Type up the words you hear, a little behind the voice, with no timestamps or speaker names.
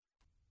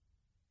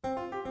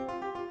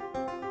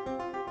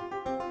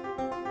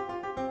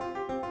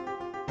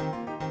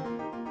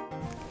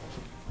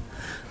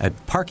A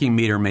parking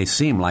meter may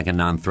seem like a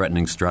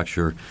non-threatening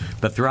structure,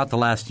 but throughout the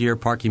last year,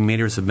 parking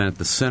meters have been at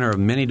the center of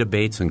many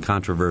debates and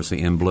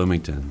controversy in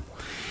Bloomington.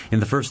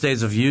 In the first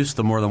days of use,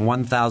 the more than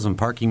 1,000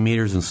 parking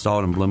meters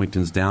installed in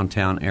Bloomington's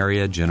downtown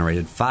area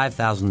generated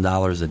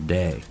 $5,000 a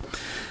day.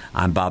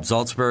 I'm Bob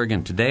Zaltzberg,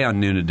 and today on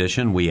Noon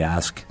Edition, we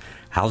ask,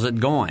 how's it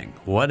going?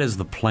 What is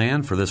the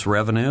plan for this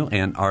revenue,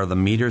 and are the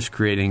meters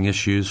creating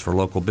issues for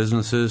local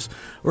businesses,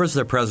 or is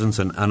their presence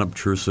an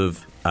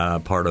unobtrusive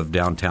part of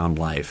downtown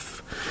life?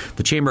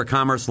 The Chamber of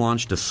Commerce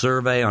launched a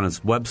survey on its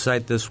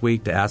website this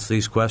week to ask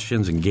these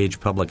questions and gauge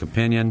public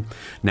opinion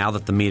now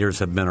that the meters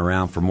have been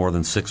around for more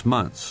than 6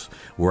 months.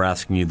 We're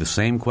asking you the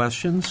same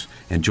questions,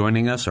 and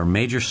joining us are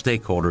major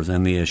stakeholders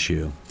in the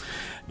issue.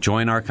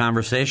 Join our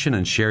conversation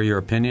and share your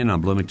opinion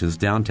on Bloomington's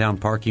downtown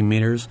parking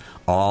meters,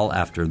 all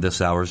after this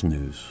hour's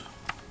news.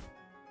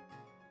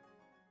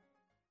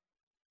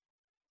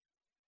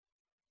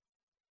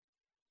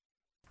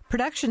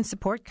 Production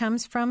support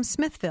comes from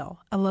Smithville,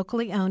 a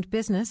locally owned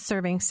business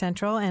serving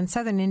central and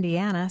southern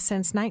Indiana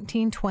since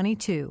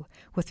 1922,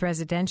 with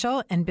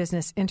residential and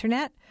business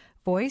internet,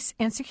 voice,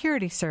 and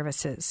security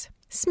services.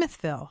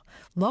 Smithville,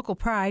 local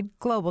pride,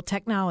 global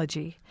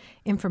technology.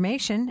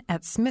 Information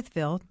at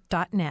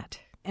smithville.net.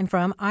 And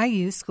from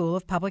IU School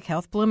of Public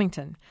Health,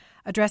 Bloomington,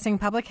 addressing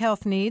public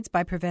health needs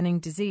by preventing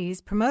disease,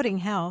 promoting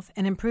health,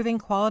 and improving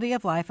quality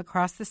of life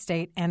across the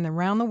state and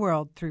around the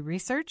world through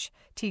research,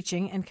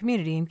 teaching, and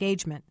community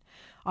engagement,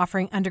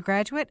 offering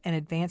undergraduate and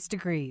advanced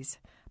degrees.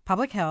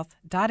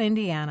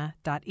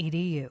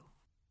 publichealth.indiana.edu.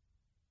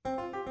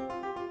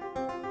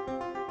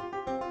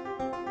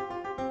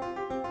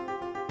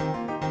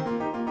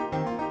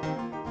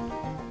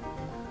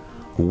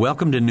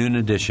 Welcome to Noon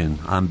Edition.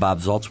 I'm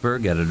Bob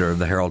Zaltzberg, editor of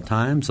the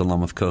Herald-Times,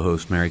 along with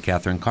co-host Mary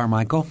Catherine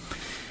Carmichael.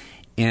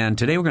 And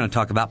today we're going to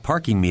talk about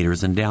parking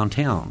meters in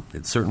downtown.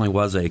 It certainly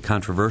was a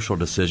controversial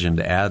decision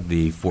to add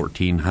the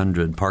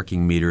 1,400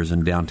 parking meters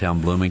in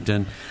downtown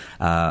Bloomington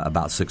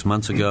about 6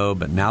 months ago.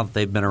 But now that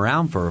they've been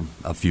around for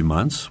a few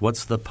months,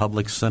 what's the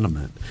public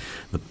sentiment?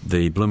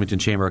 The Bloomington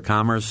Chamber of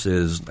Commerce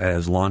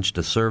has launched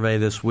a survey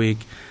this week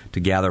to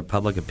gather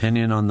public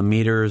opinion on the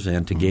meters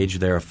and to gauge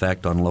their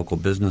effect on local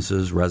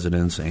businesses,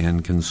 residents,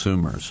 and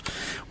consumers.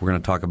 We're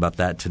going to talk about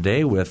that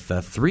today with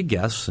three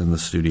guests in the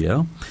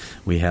studio.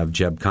 We have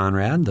Jeb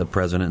Conrad, the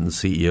president and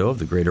CEO of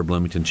the Greater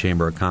Bloomington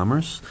Chamber of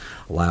Commerce,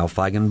 Lyle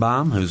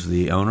Feigenbaum, who's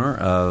the owner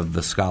of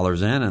the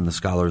Scholars Inn and the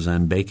Scholars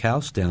Inn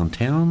Bakehouse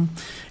downtown,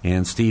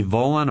 and Steve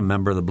Volan, a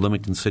member of the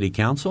Bloomington City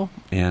Council,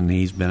 and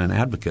he's been an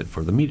advocate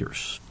for the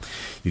meters.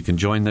 You can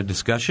join the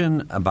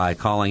discussion by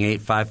calling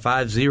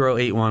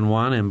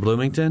 855-0811 in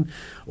Bloomington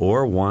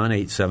or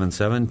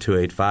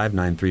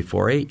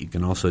 1-877-285-9348. You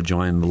can also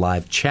join the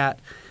live chat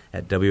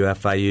at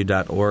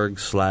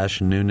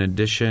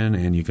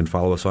wfiu.org/noonedition, and you can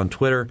follow us on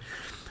Twitter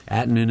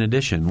at Noon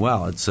Edition.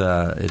 Well, it's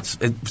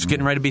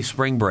getting ready to be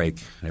spring break,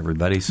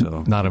 everybody.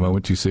 So not a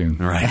moment too soon,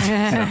 right?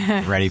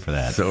 So, ready for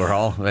that. So we're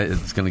all.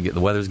 The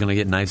weather's going to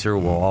get nicer.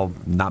 We'll all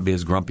not be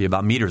as grumpy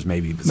about meters,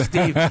 maybe.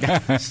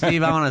 But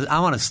Steve, I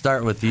want to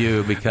start with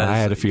you because I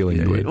had a feeling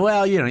you would.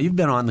 Well, you've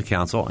been on the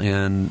council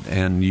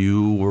and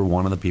you were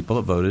one of the people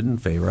that voted in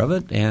favor of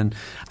it, and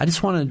I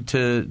just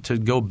wanted to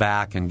go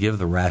back and give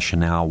the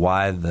rationale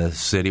why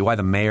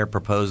the mayor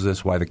proposed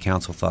this, why the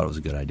council thought it was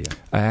a good idea.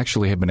 I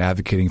actually have been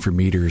advocating for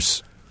meters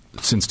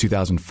since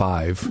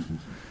 2005,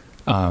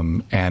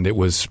 and it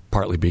was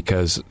partly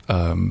because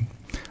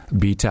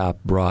BTOP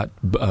brought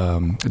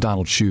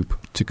Donald Shoup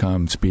to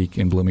come speak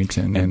in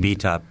Bloomington. And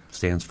BTOP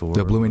stands for?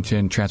 The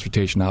Bloomington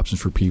Transportation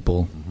Options for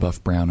People,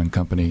 Buff Brown and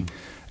Company.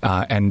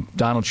 And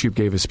Donald Shoup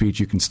gave a speech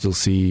you can still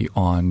see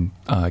on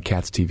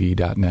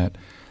catstv.net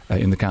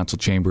in the council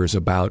chambers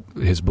about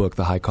his book,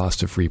 The High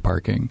Cost of Free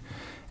Parking.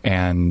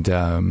 And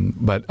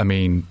but, I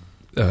mean,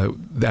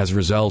 as a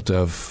result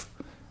of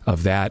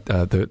that,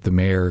 the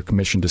mayor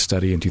commissioned a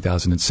study in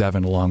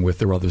 2007 along with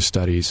their other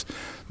studies,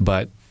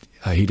 but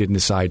he didn't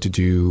decide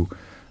to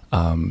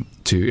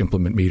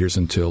implement meters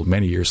until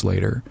many years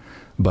later.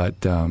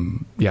 But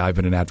I've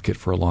been an advocate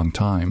for a long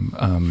time.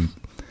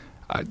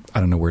 I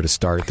don't know where to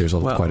start. There's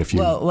quite a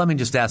few. Well, let me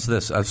just ask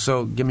this.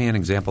 So give me an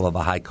example of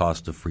a high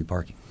cost of free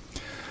parking.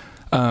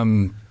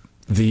 I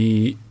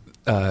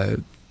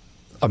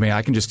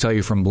can just tell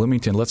you from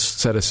Bloomington, let's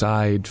set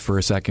aside for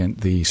a second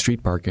the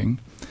street parking.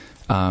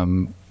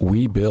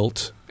 We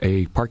built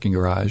a parking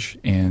garage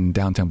in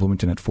downtown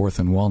Bloomington at 4th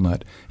and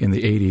Walnut in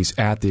the 80s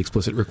at the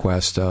explicit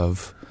request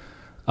of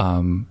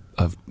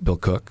Bill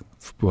Cook,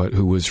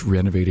 who was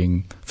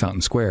renovating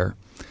Fountain Square.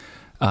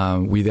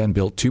 We then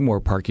built two more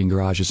parking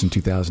garages in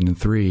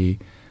 2003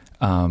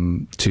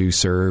 to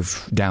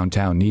serve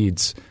downtown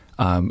needs,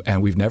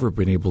 and we've never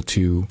been able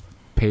to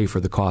pay for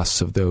the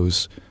costs of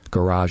those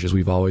garages.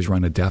 We've always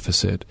run a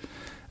deficit,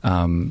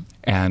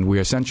 and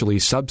we're essentially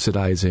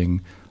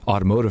subsidizing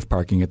automotive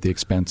parking at the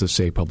expense of,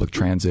 say, public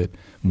transit,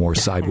 more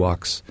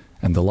sidewalks,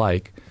 and the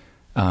like.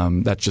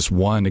 That's just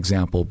one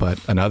example, but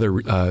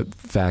another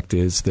fact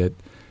is that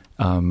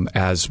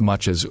as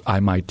much as I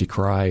might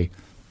decry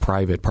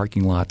private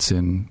parking lots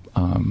in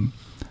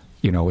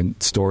in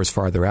stores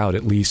farther out,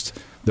 at least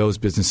those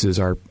businesses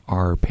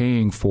are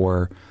paying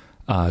for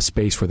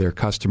space for their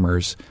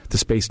customers. The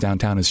space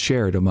downtown is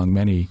shared among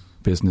many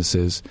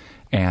businesses,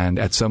 and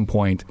at some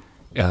point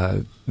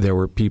there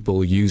were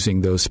people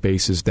using those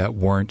spaces that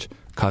weren't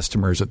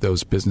customers of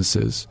those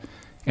businesses,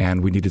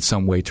 and we needed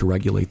some way to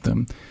regulate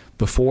them.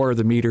 Before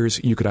the meters,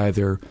 you could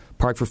either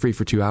park for free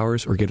for 2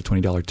 hours or get a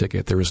 $20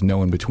 ticket. There was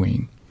no in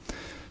between.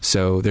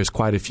 So there's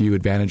quite a few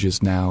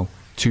advantages now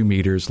to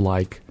meters,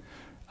 like,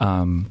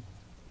 let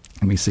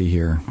me see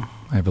here.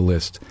 I have a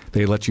list.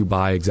 They let you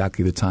buy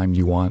exactly the time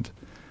you want.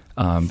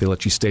 They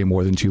let you stay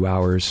more than 2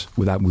 hours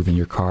without moving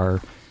your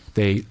car.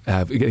 They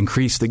have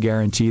increased the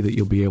guarantee that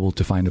you'll be able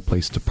to find a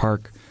place to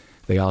park.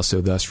 They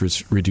also thus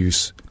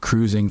reduce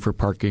cruising for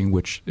parking,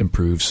 which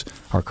improves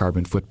our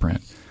carbon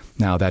footprint.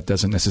 Now, that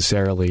doesn't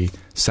necessarily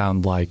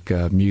sound like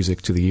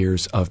music to the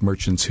ears of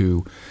merchants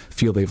who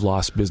feel they've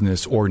lost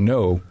business or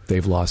know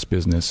they've lost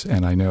business.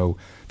 And I know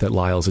that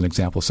Lyle's an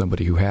example of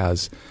somebody who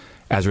has,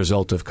 as a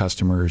result of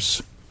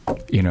customers,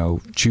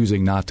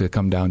 choosing not to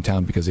come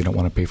downtown because they don't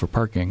want to pay for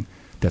parking.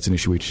 That's an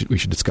issue we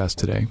should discuss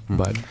today,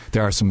 but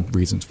there are some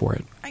reasons for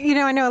it.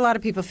 I know a lot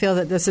of people feel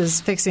that this is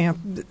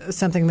fixing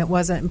something that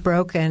wasn't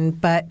broken,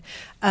 but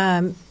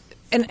and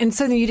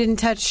something you didn't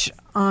touch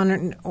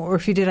on, or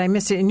if you did, I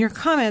missed it in your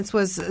comments,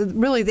 was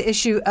really the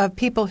issue of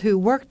people who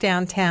work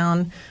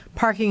downtown,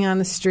 parking on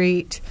the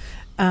street,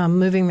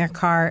 moving their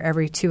car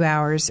every 2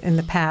 hours in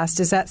the past.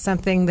 Is that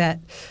something that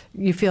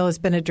you feel has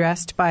been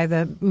addressed by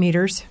the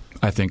meters?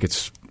 I think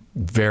it's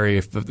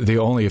the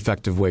only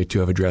effective way to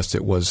have addressed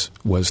it was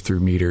through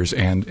meters,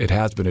 and it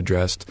has been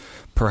addressed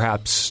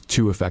perhaps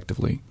too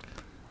effectively.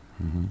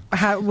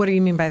 Mm-hmm. What do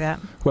you mean by that?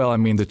 Well, I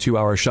mean the 2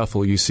 hour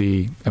shuffle. You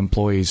see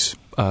employees,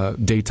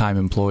 daytime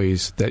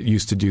employees that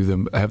used to do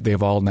them,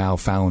 they've all now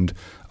found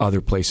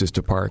other places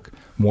to park,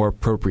 more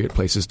appropriate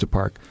places to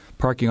park.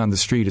 Parking on the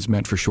street is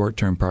meant for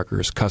short-term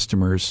parkers,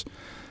 customers,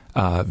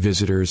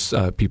 visitors,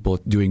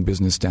 people doing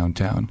business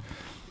downtown,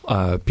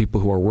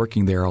 people who are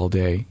working there all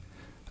day.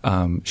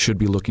 Should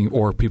be looking,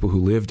 or people who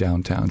live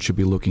downtown should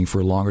be looking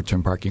for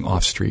longer-term parking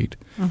off-street.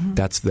 Mm-hmm.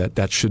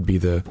 That should be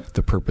the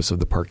purpose of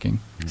the parking.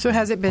 So how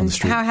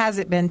has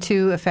it been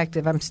too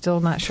effective? I'm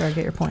still not sure I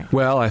get your point.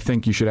 Well, I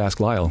think you should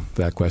ask Lyle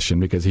that question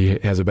because he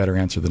has a better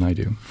answer than I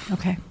do.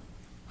 Okay.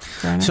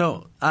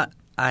 So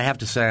I have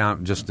to say,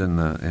 I'm just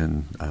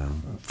in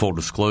full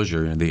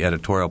disclosure, the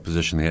editorial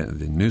position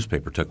the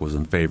newspaper took was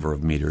in favor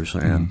of meters,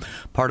 and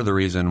part of the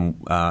reason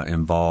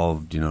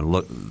involved,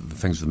 the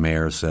things the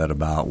mayor said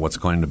about what's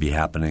going to be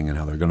happening and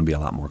how there are going to be a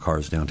lot more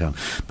cars downtown.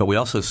 But we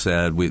also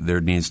said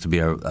there needs to be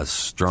a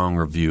strong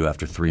review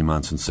after 3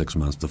 months and 6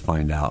 months to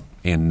find out,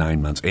 in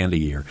 9 months and a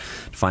year,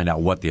 to find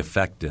out what the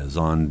effect is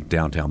on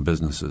downtown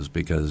businesses,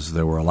 because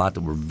there were a lot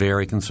that were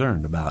very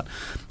concerned about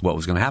what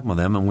was going to happen with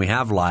them. And we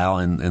have Lyle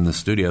in the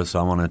studio, so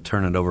I want to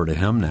turn it over to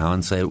him now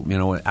and say,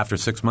 after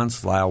 6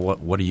 months, Lyle,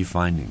 what are you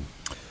finding?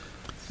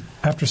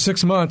 After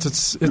 6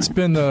 months, it's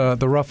been the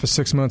roughest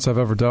 6 months I've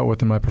ever dealt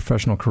with in my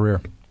professional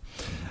career.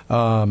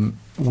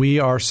 We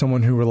are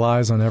someone who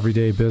relies on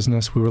everyday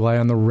business. We rely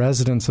on the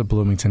residents of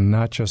Bloomington,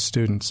 not just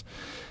students.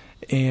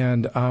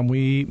 And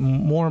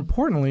more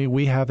importantly,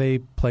 we have a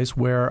place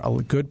where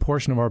a good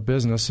portion of our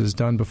business is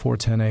done before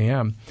 10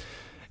 a.m.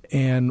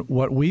 And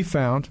what we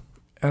found,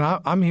 and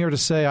I'm here to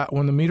say,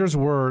 when the meters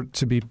were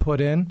to be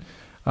put in,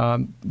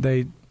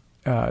 they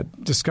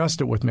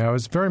discussed it with me. I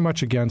was very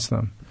much against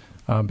them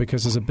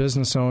because as a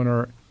business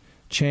owner,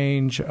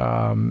 change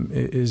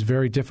is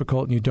very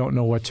difficult and you don't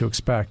know what to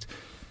expect.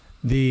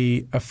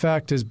 The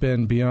effect has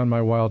been beyond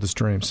my wildest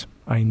dreams.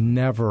 I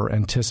never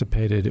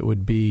anticipated it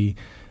would be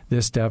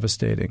this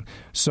devastating.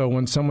 So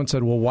when someone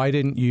said, well, why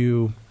didn't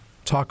you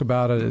talk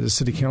about it at a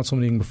city council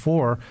meeting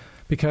before?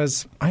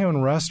 Because I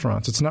own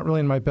restaurants. It's not really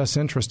in my best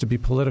interest to be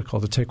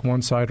political, to take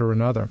one side or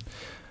another.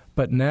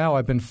 But now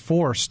I've been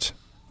forced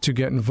to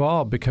get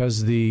involved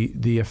because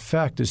the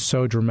effect is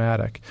so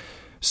dramatic.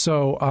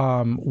 So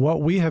what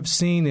we have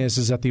seen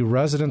is that the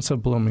residents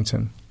of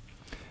Bloomington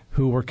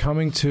who were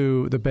coming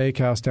to the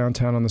Bakehouse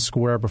downtown on the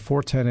square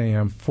before 10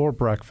 a.m. for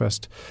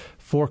breakfast,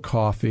 for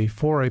coffee,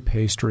 for a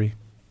pastry,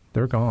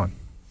 they're gone.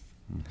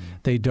 Mm-hmm.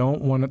 They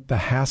don't want the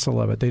hassle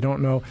of it. They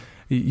don't know.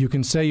 You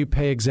can say you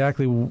pay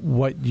exactly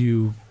what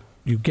you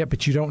get,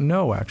 but you don't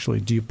know, actually.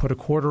 Do you put a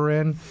quarter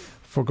in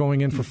for going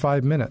in for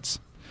 5 minutes?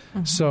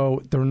 Mm-hmm.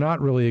 So they're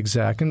not really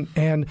exact. And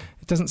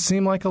it doesn't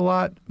seem like a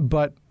lot,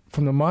 but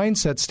from the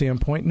mindset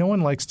standpoint, no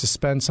one likes to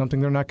spend something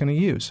they're not going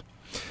to use.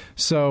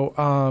 So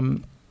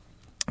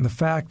the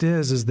fact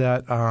is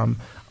that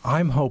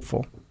I'm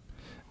hopeful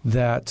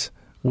that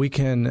we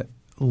can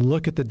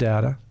look at the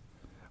data,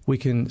 we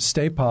can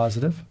stay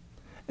positive,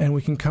 and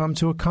we can come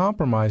to a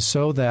compromise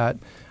so that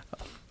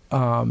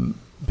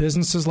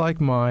businesses like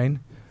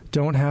mine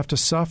don't have to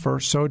suffer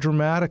so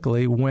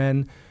dramatically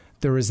when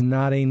there is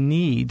not a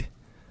need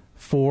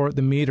for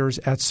the meters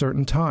at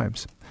certain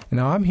times.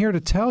 Now, I'm here to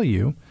tell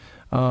you,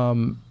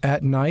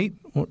 at night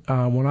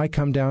when I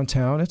come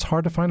downtown, it's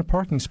hard to find a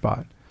parking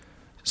spot.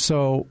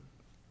 So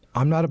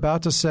I'm not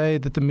about to say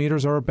that the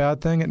meters are a bad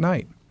thing at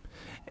night.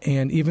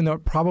 And even though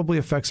it probably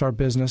affects our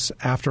business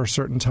after a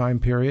certain time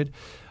period,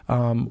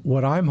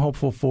 what I'm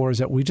hopeful for is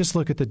that we just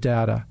look at the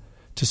data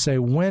to say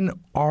when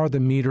are the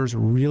meters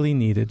really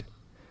needed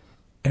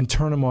and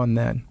turn them on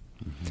then.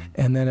 Mm-hmm.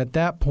 And then at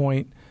that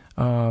point,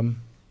 I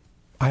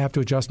have to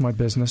adjust my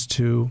business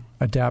to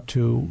adapt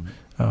to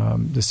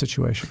the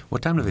situation.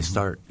 What time do they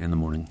start in the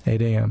morning?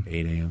 8 a.m.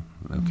 8 a.m.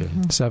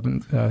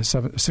 Okay.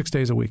 6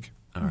 days a week.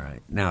 All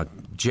right. Now,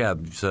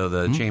 Jeb, so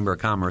the Chamber of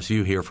Commerce,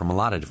 you hear from a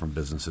lot of different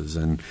businesses,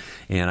 and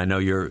I know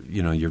you're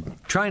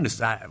trying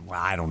to.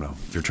 I don't know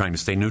if you're trying to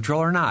stay neutral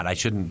or not. I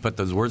shouldn't put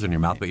those words in your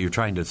mouth, but you're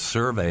trying to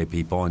survey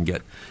people and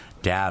get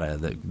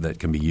data that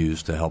can be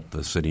used to help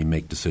the city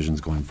make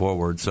decisions going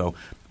forward. So,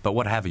 but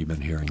what have you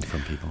been hearing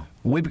from people?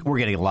 We're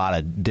getting a lot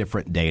of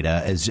different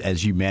data,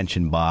 as you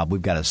mentioned, Bob.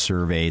 We've got a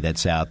survey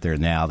that's out there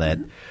now that.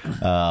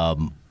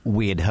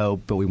 We had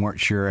hoped, but we weren't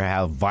sure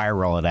how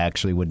viral it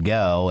actually would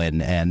go.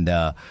 And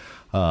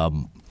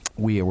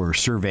we were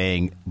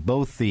surveying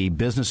both the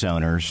business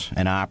owners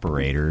and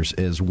operators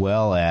as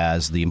well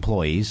as the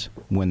employees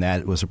when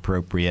that was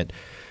appropriate,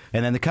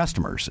 and then the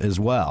customers as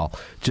well,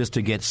 just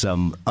to get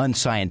some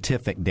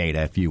unscientific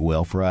data, if you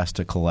will, for us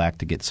to collect,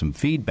 to get some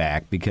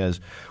feedback,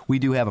 because we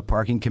do have a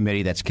parking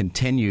committee that's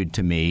continued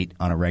to meet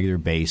on a regular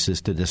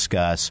basis to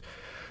discuss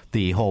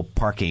the whole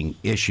parking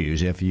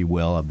issues, if you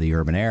will, of the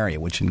urban area,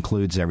 which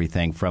includes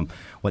everything from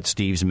what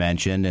Steve's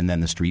mentioned and then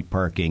the street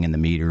parking and the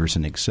meters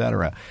and et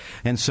cetera.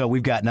 And so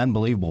we've gotten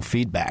unbelievable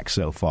feedback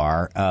so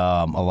far.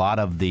 A lot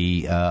of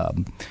the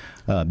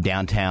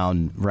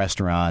downtown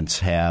restaurants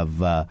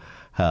have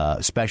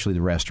especially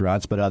the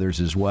restaurants, but others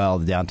as well,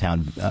 the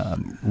downtown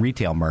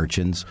retail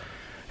merchants,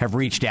 have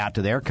reached out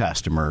to their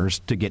customers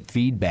to get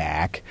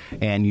feedback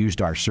and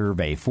used our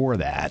survey for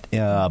that.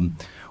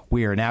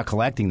 We are now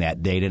collecting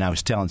that data, and I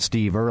was telling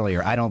Steve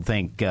earlier, I don't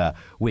think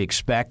we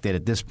expect that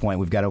at this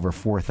point we've got over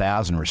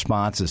 4,000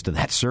 responses to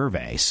that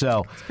survey.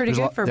 So it's pretty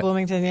good for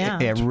Bloomington, yeah.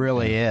 It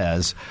really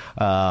is.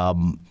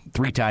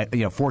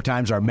 4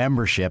 times our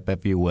membership,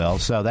 if you will.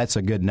 So that's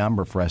a good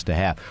number for us to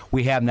have.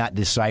 We have not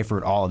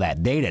deciphered all of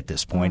that data at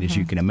this point, as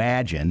you can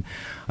imagine,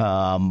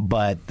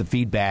 but the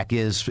feedback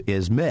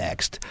is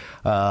mixed.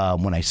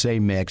 When I say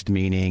mixed,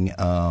 meaning,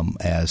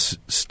 as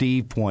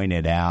Steve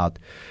pointed out,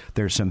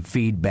 there's some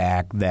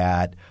feedback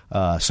that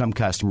some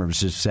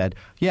customers have said,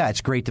 yeah,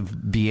 it's great to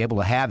be able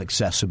to have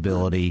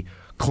accessibility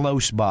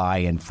close by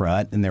in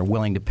front, and they're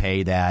willing to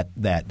pay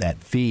that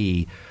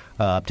fee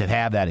to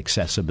have that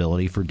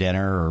accessibility for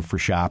dinner or for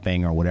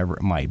shopping or whatever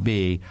it might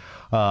be.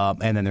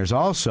 And then there's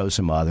also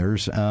some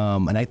others,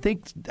 and I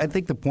think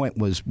the point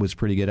was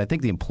pretty good. I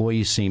think the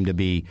employees seem to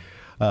be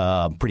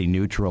pretty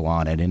neutral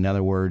on it. In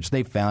other words,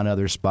 they found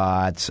other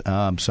spots.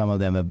 Some of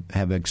them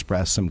have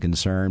expressed some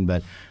concern,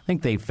 but I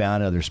think they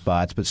found other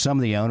spots. But some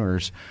of the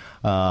owners,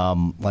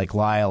 like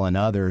Lyle and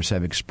others,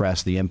 have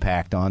expressed the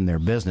impact on their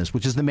business,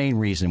 which is the main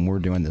reason we're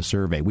doing the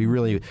survey.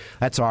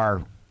 That's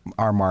our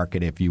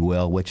market, if you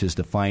will, which is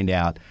to find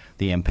out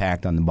the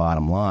impact on the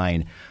bottom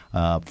line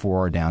for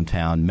our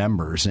downtown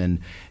members. And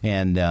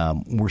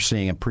we're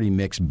seeing a pretty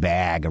mixed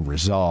bag of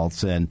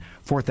results. And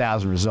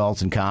 4,000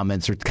 results and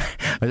comments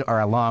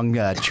are a long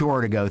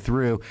chore to go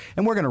through.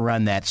 And we're going to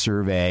run that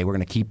survey. We're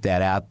going to keep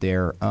that out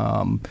there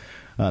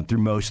through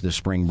most of the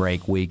spring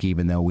break week,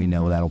 even though we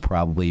know that'll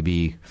probably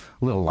be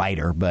a little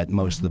lighter, but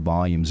most of the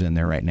volume's in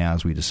there right now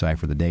as we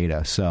decipher the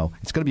data. So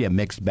it's going to be a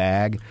mixed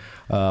bag.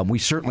 We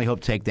certainly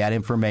hope to take that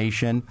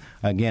information.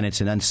 Again,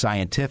 it's an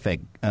unscientific,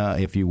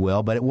 if you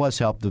will, but it was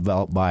helped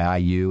develop by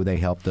IU. They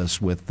helped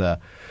us with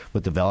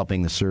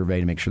developing the survey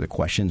to make sure the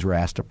questions were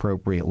asked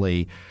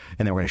appropriately.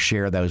 And then we're going to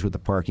share those with the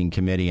parking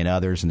committee and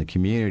others in the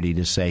community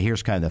to say,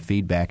 here's kind of the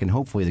feedback. And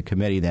hopefully the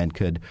committee then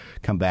could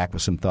come back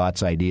with some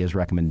thoughts, ideas,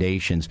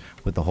 recommendations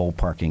with the whole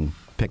parking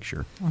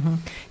picture. Mm-hmm.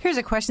 Here's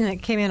a question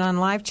that came in on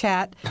live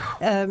chat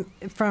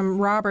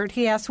from Robert.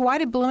 He asked, why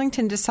did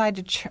Bloomington decide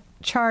to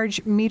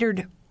charge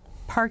metered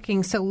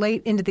parking so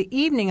late into the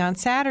evening on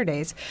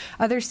Saturdays?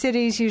 Other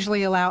cities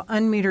usually allow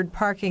unmetered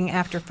parking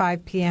after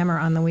 5 p.m. or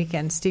on the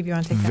weekend. Steve, you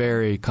want to take that?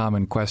 Very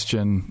common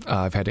question.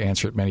 I've had to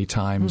answer it many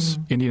times.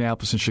 Mm-hmm.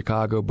 Indianapolis and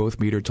Chicago, both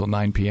metered till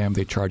 9 p.m.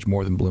 They charge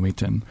more than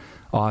Bloomington.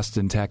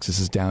 Austin, Texas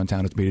is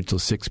downtown. It's metered till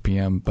 6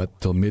 p.m., but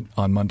till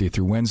on Monday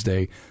through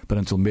Wednesday, but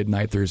until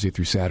midnight Thursday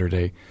through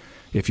Saturday.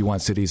 If you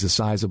want cities the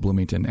size of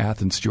Bloomington,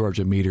 Athens,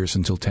 Georgia meters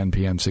until 10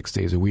 p.m. 6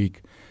 days a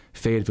week.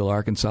 Fayetteville,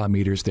 Arkansas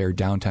meters their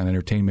downtown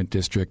entertainment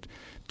district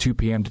 2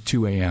 p.m. to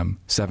 2 a.m.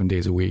 7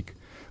 days a week.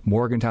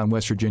 Morgantown,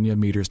 West Virginia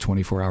meters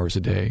 24 hours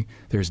a day.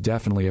 There's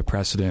definitely a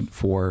precedent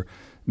for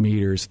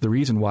meters. The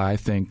reason why I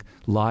think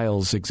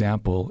Lyle's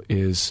example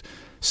is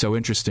so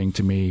interesting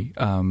to me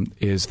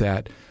is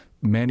that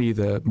many of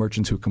the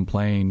merchants who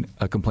complain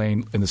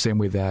in the same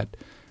way that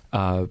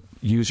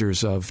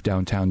users of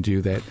downtown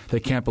do, that they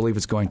can't believe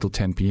it's going till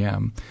 10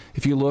 p.m.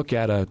 If you look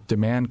at a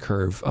demand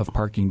curve of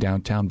parking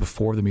downtown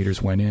before the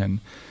meters went in,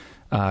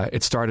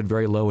 it started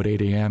very low at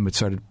 8 a.m. It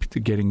started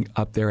getting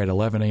up there at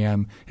 11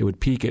 a.m. It would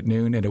peak at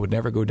noon, and it would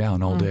never go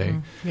down all day.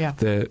 Yeah.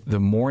 The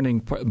morning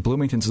 –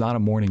 Bloomington's not a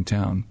morning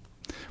town.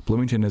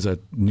 Bloomington is a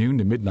noon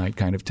to midnight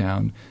kind of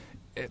town.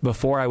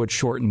 Before I would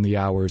shorten the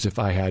hours, if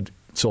I had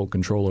sole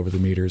control over the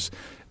meters,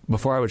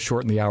 before I would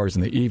shorten the hours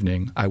in the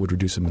evening, I would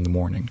reduce them in the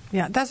morning.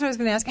 Yeah, that's what I was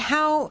going to ask.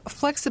 How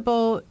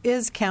flexible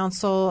is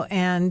council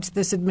and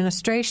this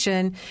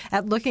administration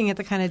at looking at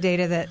the kind of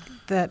data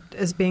that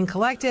is being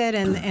collected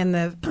and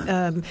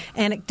the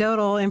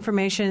anecdotal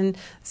information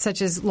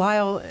such as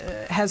Lyle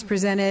has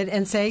presented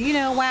and say,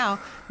 wow,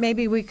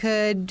 maybe we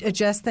could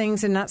adjust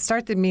things and not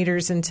start the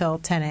meters until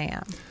 10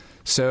 a.m.?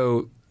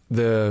 So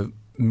the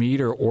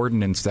meter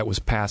ordinance that was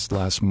passed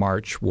last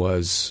March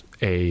was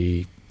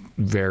a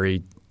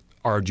very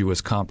arduous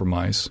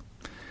compromise,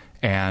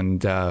 and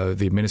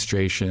the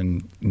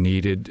administration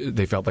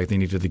they felt like they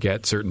needed to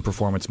get certain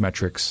performance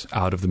metrics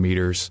out of the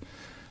meters.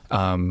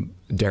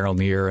 Darrell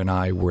Neer and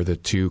I were the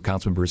two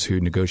council members who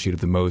negotiated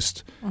the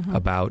most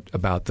about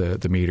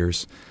the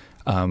meters.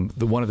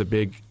 One of the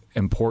big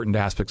important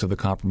aspects of the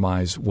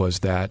compromise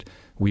was that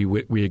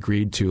we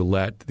agreed to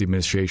let the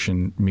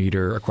administration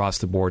meter across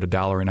the board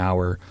 $1 an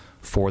hour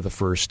for the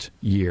first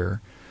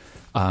year,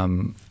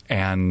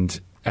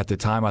 and at the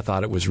time, I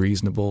thought it was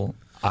reasonable.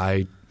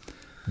 I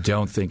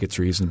don't think it's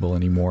reasonable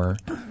anymore.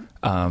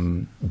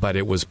 But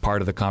it was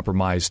part of the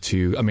compromise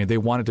they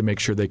wanted to make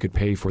sure they could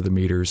pay for the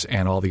meters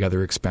and all the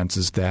other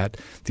expenses that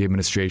the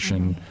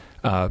administration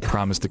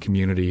promised the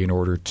community in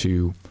order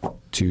to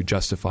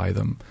justify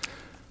them.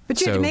 But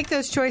you had to make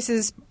those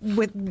choices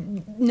with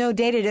no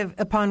data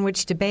upon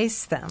which to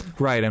base them.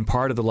 Right, and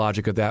part of the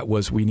logic of that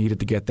was we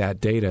needed to get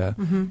that data.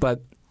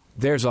 But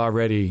there's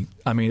already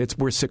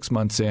we're 6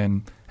 months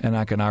in, and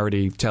I can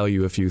already tell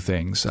you a few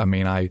things.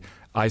 I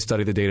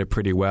study the data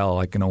pretty well.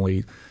 I can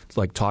only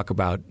talk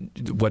about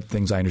what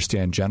things I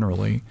understand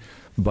generally.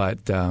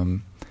 But the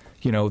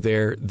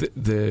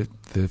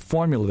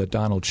formula that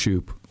Donald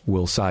Shoup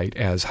will cite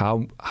as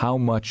how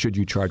much should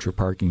you charge for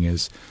parking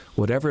is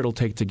whatever it'll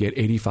take to get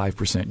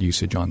 85%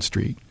 usage on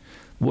street.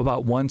 Well,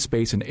 about 1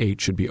 space in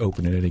 8 should be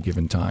open at any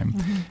given time.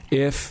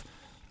 If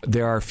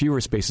there are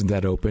fewer spaces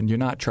that open, you're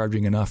not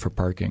charging enough for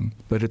parking,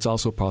 but it's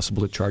also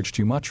possible to charge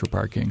too much for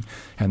parking.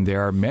 And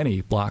there are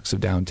many blocks of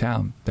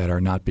downtown that are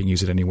not being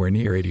used at anywhere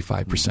near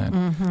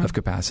 85% of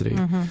capacity.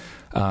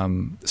 But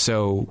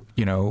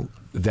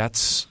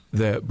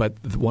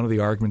one of the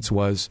arguments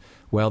was,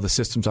 well, the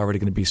system's already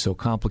going to be so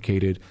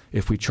complicated.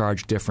 If we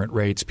charge different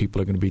rates,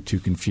 people are going to be too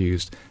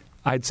confused.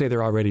 I'd say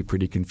they're already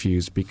pretty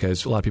confused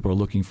because a lot of people are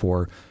looking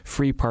for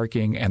free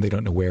parking and they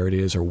don't know where it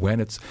is or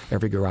when it's.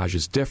 Every garage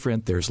is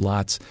different. There's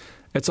lots.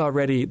 It's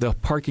already the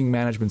parking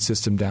management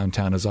system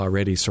downtown is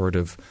already sort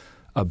of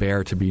a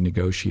bear to be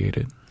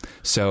negotiated.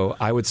 So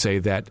I would say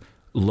that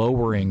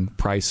lowering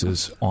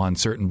prices on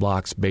certain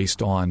blocks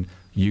based on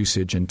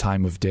usage and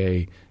time of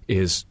day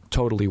is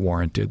totally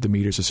warranted. The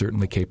meters are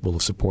certainly capable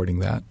of supporting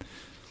that.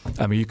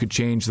 You could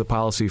change the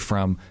policy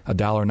from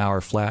 $1 an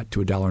hour flat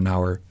to $1 an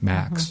hour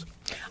max.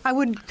 I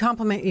would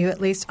compliment you at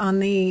least on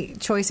the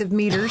choice of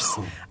meters.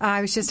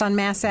 I was just on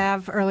Mass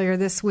Ave earlier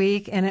this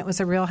week, and it was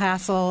a real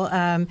hassle.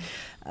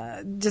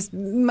 Just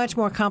much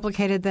more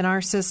complicated than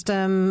our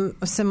system.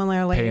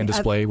 Similarly, pay and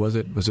display was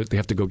it? They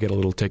have to go get a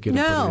little ticket?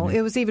 No,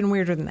 it was even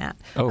weirder than that.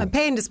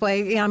 Pay and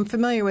display. I'm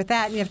familiar with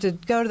that. You have to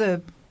go to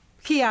the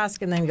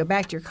kiosk and then go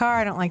back to your car.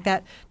 I don't like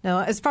that. No,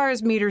 as far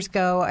as meters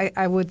go,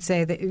 I would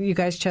say that you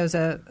guys chose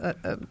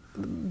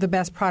the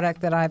best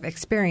product that I've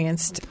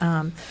experienced.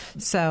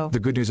 So the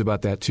good news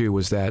about that too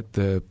was that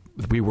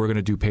we were going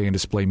to do pay and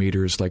display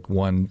meters, like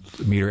 1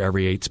 meter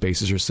every 8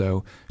 spaces or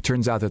so. It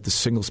turns out that the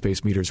single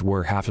space meters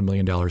were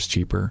 $500,000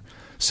 cheaper.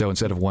 So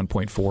instead of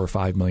 $1.4 or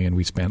 $5 million,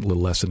 we spent a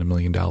little less than $1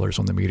 million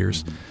on the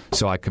meters.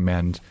 So I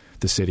commend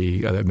the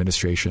city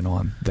administration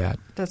on that.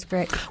 That's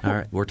great. All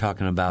right. We're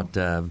talking about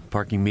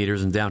parking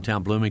meters in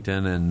downtown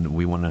Bloomington, and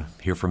we want to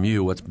hear from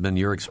you. What's been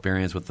your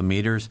experience with the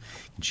meters?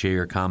 You can share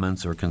your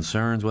comments or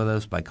concerns with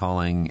us by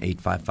calling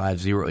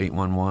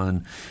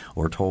 855-0811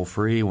 or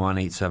toll-free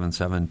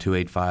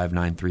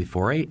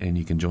 1-877-285-9348, and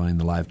you can join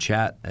the live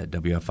chat at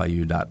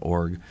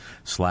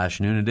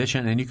wfiu.org/Noon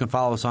Edition, and you can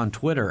follow us on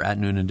Twitter at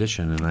Noon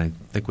Edition, and I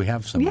think we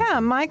have some.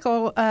 Yeah,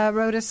 Michael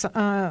wrote us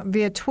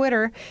via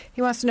Twitter.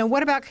 He wants to know,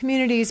 what about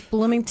communities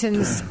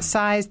Bloomington's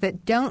size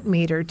that don't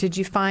meter? Did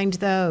you find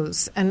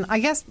those? And I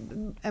guess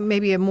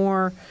maybe a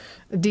more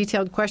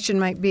detailed question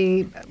might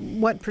be,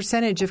 what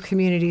percentage of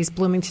communities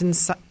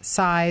Bloomington's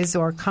size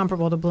or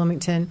comparable to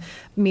Bloomington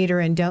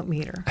meter and don't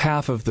meter?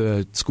 Half of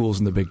the schools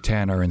in the Big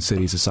Ten are in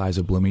cities the size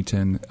of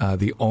Bloomington.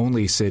 The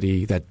only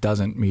city that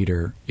doesn't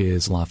meter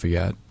is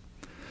Lafayette.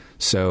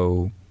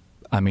 So,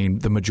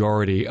 the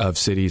majority of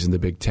cities in the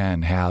Big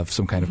Ten have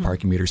some kind of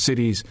parking meter.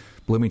 Cities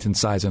Bloomington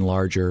size and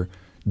larger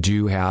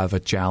do have a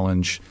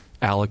challenge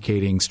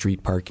allocating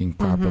street parking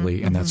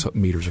properly, and that's what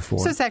meters are for.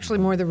 So it's actually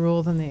more the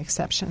rule than the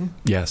exception.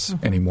 Yes,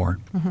 anymore.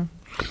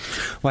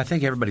 Well, I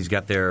think everybody's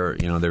got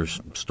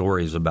there's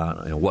stories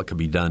about what could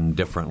be done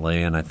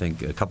differently, and I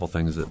think a couple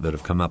things that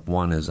have come up.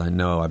 One is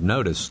I've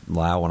noticed,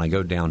 Lyle, when I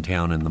go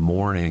downtown in the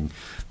morning,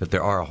 that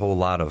there are a whole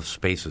lot of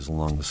spaces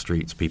along the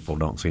streets. People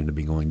don't seem to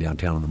be going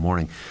downtown in the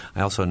morning.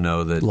 I also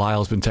know that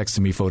Lyle's been texting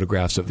me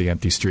photographs of the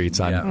empty streets.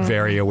 I'm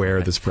very aware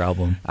of this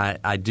problem.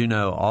 I do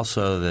know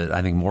also that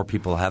I think more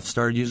people have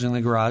started using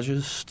the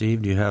garages.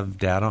 Steve, do you have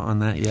data on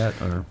that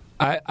yet? Or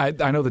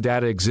I know the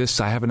data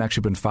exists. I haven't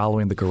actually been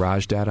following the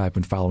garage data. I've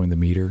been following the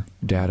meter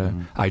data.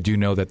 Mm-hmm. I do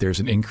know that there's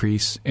an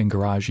increase in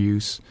garage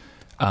use.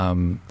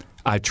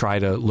 I try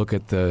to look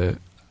at the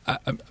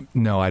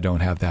no, I don't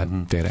have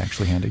that data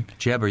actually handy.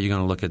 Jeb, are you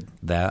going to look at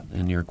that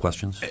in your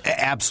questions?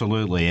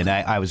 Absolutely, and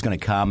I was going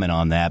to comment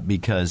on that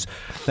because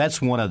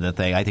that's one of the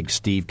things. I think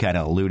Steve kind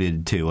of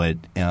alluded to it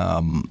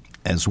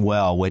as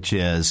well, which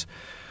is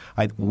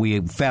we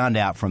found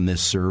out from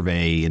this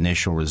survey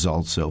initial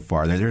results so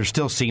far that there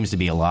still seems to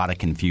be a lot of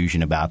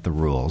confusion about the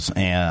rules,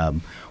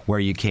 where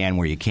you can,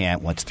 where you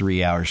can't, what's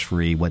 3 hours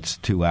free, what's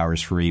 2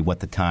 hours free,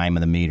 what the time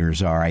of the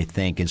meters are, I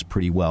think is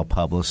pretty well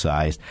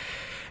publicized.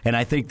 And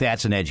I think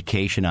that's an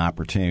education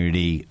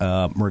opportunity,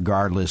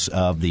 regardless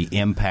of the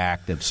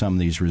impact of some of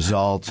these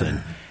results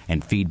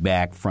and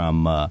feedback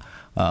from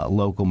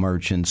local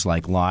merchants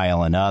like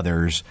Lyle and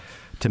others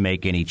to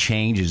make any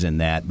changes in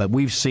that. But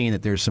we've seen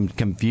that there's some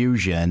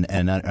confusion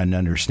and an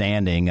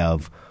understanding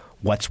of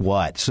what's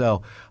what.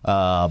 So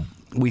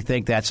we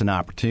think that's an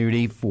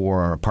opportunity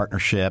for a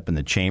partnership and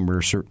the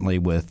Chamber, certainly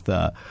with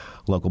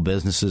local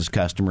businesses,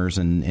 customers,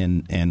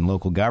 and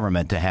local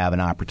government to have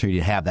an opportunity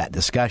to have that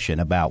discussion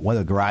about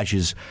whether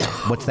garages,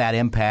 what's that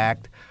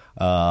impact,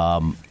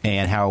 and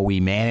how are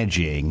we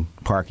managing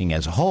parking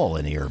as a whole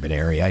in the urban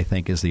area, I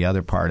think is the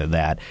other part of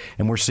that.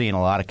 And we're seeing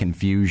a lot of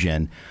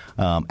confusion.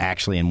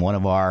 Actually, in one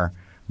of our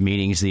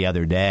meetings the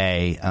other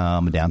day,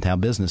 a downtown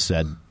business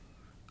said,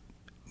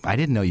 I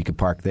didn't know you could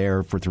park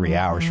there for 3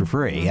 hours for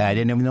free. I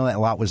didn't even know that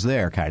lot was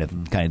there kind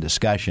of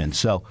discussion.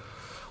 So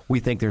we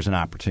think there's an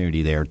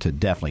opportunity there to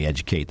definitely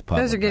educate the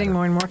public. Those are getting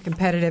more and more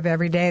competitive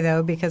every day,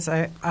 though, because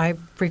I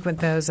frequent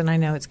those, and I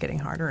know it's getting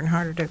harder and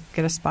harder to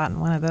get a spot in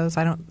one of those.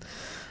 I don't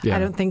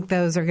think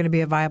those are going to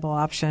be a viable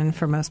option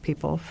for most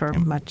people for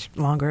much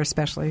longer,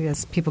 especially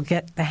as people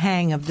get the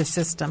hang of the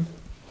system.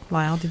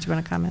 Lyle, did you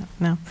want to comment?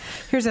 No.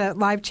 Here's a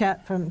live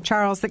chat from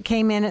Charles that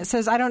came in. It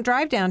says, I don't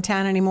drive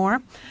downtown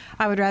anymore.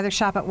 I would rather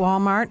shop at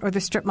Walmart or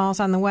the strip malls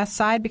on the west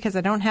side because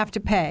I don't have to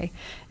pay.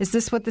 Is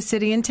this what the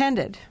city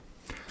intended?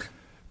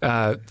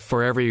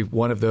 For every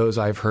one of those,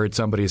 I've heard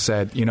somebody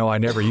said, I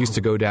never used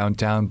to go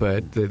downtown,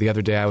 but the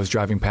other day I was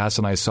driving past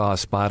and I saw a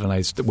spot and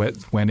I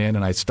went in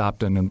and I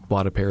stopped in and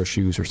bought a pair of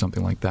shoes or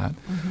something like that.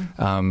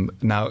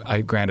 Mm-hmm. Now,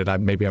 granted,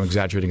 maybe I'm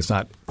exaggerating. It's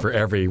not for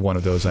every one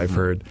of those I've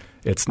heard.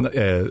 It's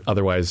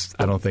otherwise,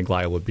 I don't think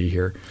Lyle would be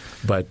here.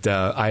 But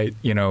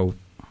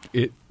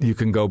you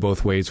can go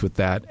both ways with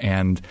that,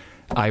 and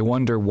I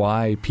wonder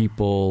why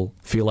people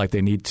feel like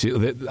they need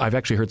to. I've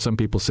actually heard some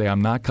people say,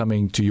 I'm not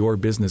coming to your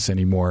business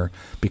anymore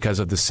because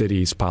of the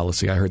city's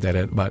policy. I heard that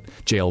about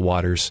Jail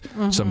Waters.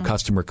 Mm-hmm. Some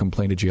customer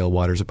complained to Jail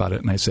Waters about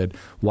it. And I said,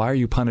 why are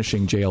you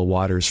punishing Jail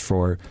Waters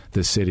for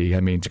the city? I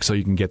mean, so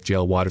you can get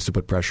Jail Waters to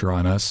put pressure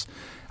on us?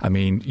 I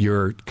mean,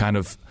 you're kind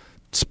of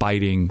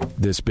spiting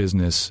this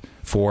business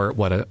for,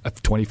 what,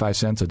 25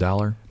 cents,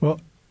 $1?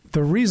 Well,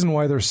 the reason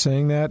why they're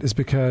saying that is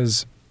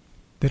because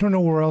they don't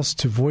know where else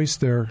to voice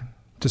their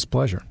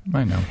displeasure.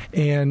 I know.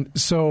 And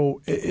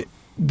so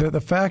the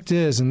fact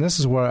is, and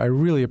this is what I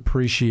really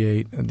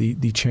appreciate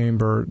the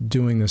Chamber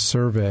doing this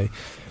survey,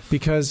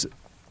 because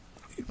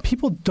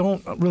people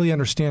don't really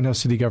understand how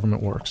city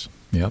government works.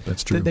 Yep,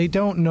 that's true. They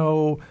don't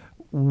know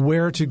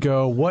where to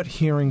go, what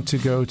hearing to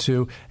go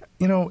to.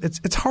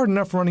 It's hard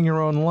enough running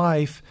your own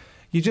life.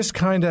 You just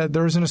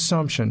there's an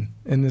assumption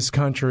in this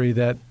country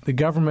that the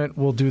government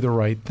will do the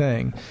right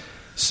thing.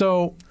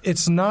 So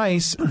it's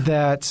nice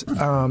that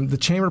the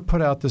Chamber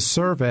put out this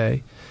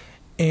survey,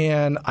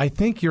 and I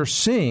think you're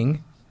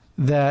seeing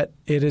that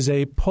it is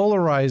a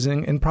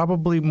polarizing and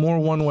probably more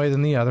one way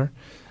than the other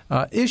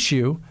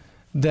issue,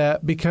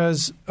 that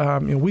because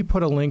we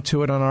put a link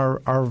to it on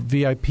our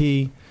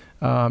VIP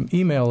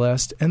email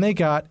list, and they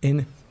got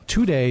in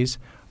 2 days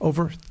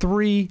over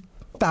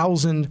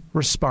 3,000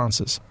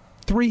 responses.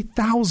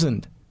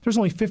 3,000. There's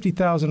only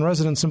 50,000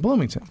 residents in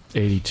Bloomington.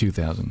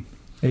 82,000.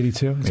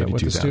 82? Is that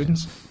with the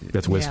students?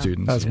 That's with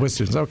students. That's with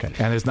students, okay.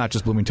 And it's not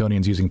just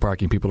Bloomingtonians using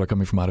parking. People are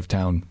coming from out of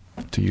town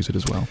to use it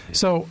as well.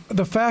 So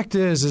the fact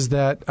is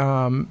that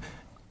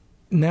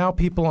now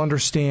people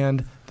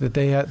understand that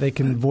they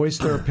can voice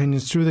their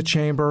opinions through the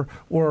Chamber,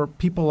 or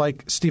people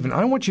like Stephen.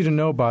 I want you to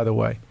know, by the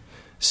way,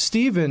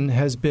 Stephen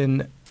has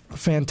been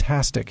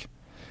fantastic.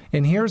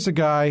 And here's a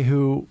guy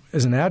who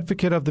is an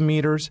advocate of the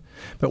meters,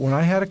 but when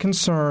I had a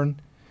concern,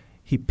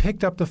 he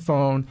picked up the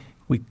phone.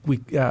 We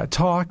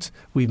talked.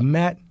 We've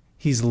met.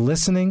 He's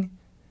listening.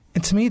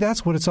 And to me,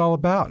 that's what it's all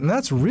about. And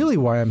that's really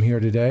why I'm here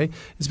today,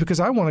 is because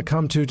I want to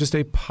come to just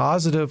a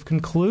positive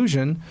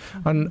conclusion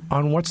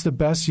on what's the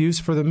best use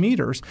for the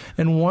meters,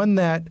 and one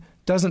that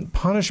doesn't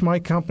punish my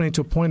company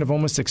to a point of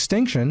almost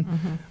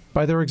extinction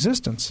by their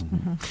existence.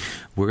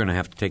 We're going to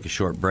have to take a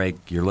short break.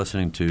 You're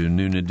listening to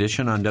Noon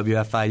Edition on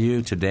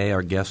WFIU. Today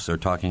our guests are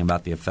talking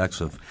about the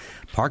effects of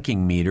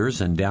parking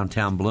meters in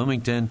downtown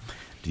Bloomington.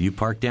 Do you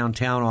park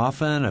downtown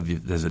often?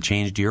 Has it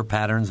changed your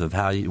patterns of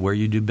where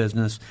you do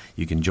business?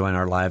 You can join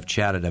our live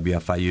chat at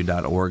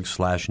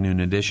WFIU.org/Noon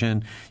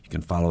Edition. You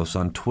can follow us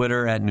on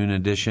Twitter at Noon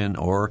Edition,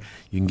 or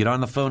you can get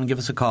on the phone and give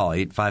us a call,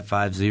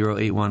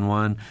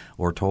 855-0811,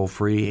 or toll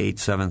free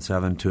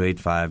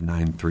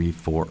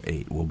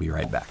 877-285-9348. We'll be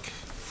right back.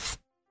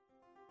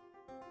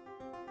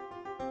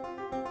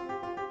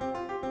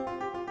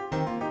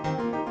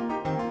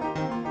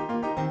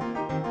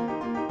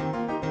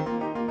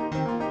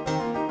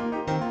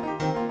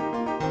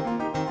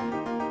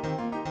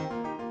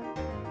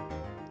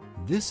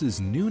 This is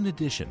Noon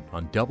Edition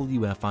on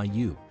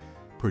WFIU.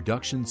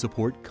 Production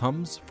support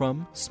comes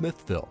from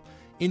Smithville.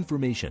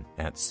 Information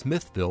at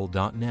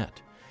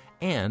smithville.net.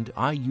 And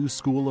IU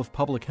School of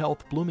Public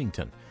Health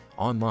Bloomington.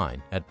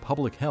 Online at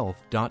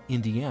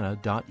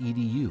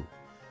publichealth.indiana.edu.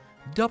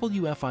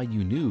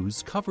 WFIU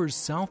News covers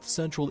South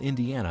Central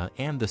Indiana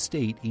and the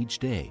state each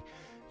day.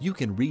 You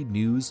can read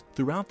news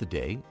throughout the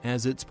day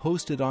as it's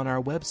posted on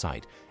our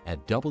website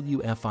at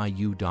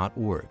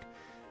wfiu.org.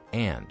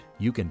 And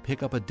you can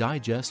pick up a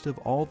digest of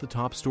all the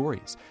top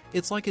stories.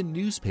 It's like a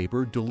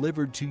newspaper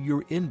delivered to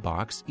your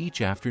inbox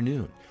each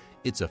afternoon.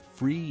 It's a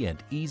free and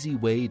easy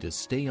way to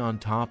stay on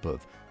top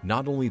of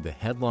not only the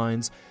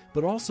headlines,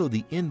 but also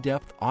the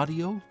in-depth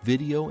audio,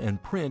 video,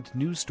 and print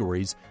news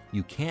stories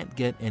you can't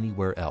get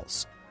anywhere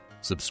else.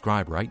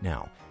 Subscribe right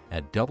now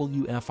at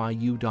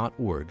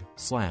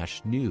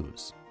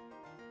wfiu.org/news.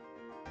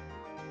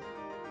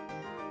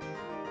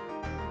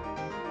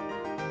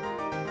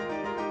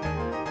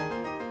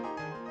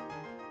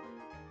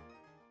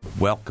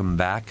 Welcome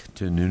back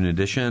to Noon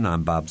Edition.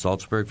 I'm Bob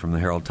Salzberg from the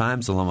Herald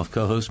Times, along with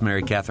co-host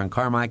Mary Catherine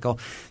Carmichael.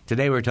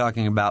 Today we're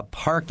talking about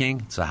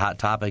parking. It's a hot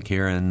topic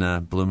here in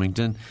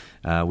Bloomington.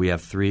 We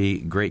have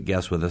three great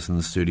guests with us in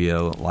the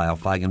studio. Lyle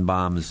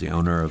Feigenbaum is the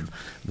owner of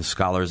the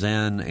Scholars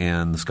Inn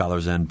and the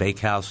Scholars Inn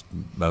Bakehouse.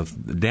 Both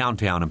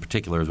downtown in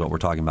particular is what we're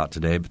talking about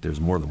today, but there's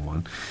more than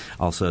one.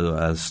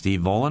 Also, Steve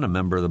Volan, a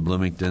member of the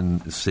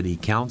Bloomington City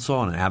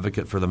Council and an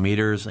advocate for the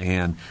meters,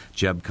 and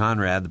Jeb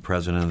Conrad, the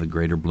president of the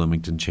Greater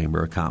Bloomington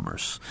Chamber of Commerce.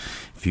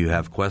 If you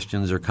have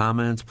questions or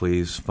comments,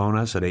 please phone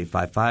us at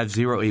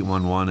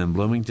 855-0811 in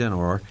Bloomington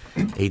or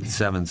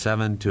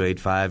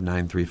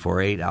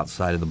 877-285-9348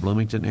 outside of the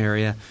Bloomington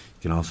area.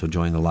 You can also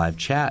join the live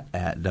chat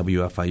at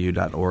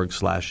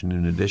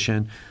wfiu.org/Noon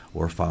Edition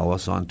or follow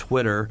us on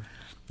Twitter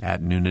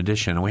at Noon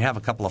Edition. And we have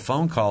a couple of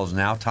phone calls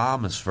now.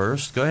 Tom is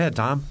first. Go ahead,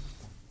 Tom.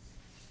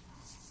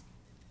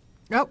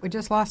 Oh, we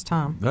just lost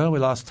Tom. Well, we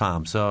lost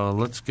Tom. So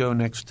let's go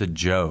next to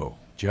Joe.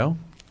 Joe?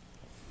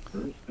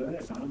 Go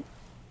ahead, Tom.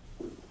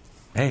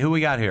 Hey, who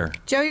we got here?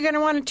 Joe, you're going to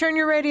want to turn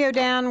your radio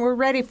down. We're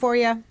ready for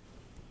you.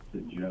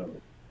 Joe.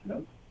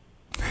 Nope.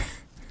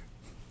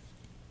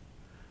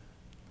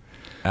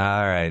 All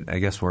right. I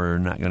guess we're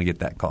not going to get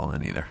that call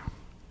in either.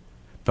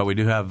 But we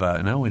do have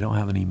no, we don't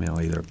have an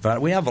email either.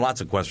 But we have lots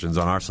of questions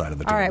on our side of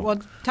the table. All right. Well,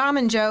 Tom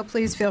and Joe,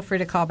 please feel free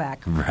to call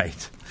back.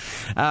 Right.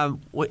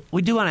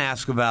 We do want to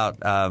ask about,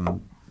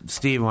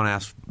 Steve, I want to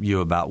ask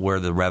you about where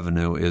the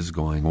revenue is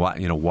going.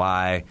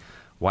 Why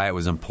it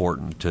was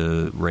important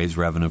to raise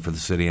revenue for the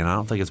city. And I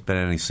don't think it's been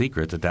any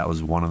secret that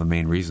was one of the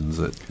main reasons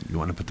that you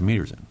want to put the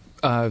meters in.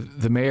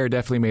 The mayor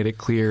definitely made it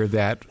clear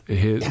that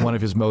one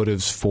of his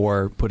motives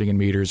for putting in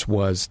meters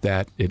was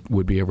that it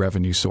would be a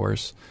revenue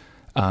source.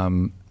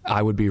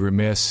 I would be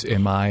remiss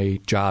in my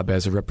job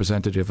as a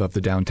representative of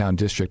the downtown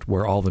district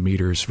where all the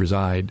meters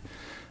reside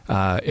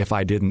if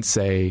I didn't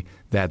say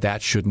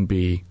that shouldn't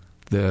be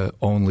the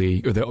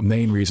only or the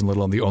main reason, let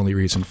alone the only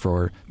reason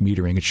for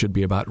metering. It should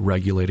be about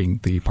regulating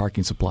the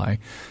parking supply.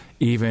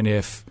 Even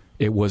if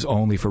it was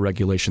only for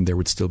regulation, there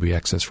would still be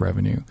excess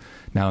revenue.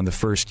 Now, in the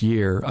first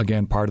year,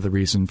 again, part of the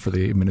reason for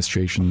the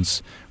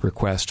administration's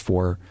request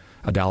for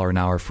 $1 an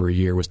hour for a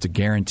year was to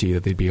guarantee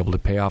that they'd be able to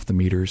pay off the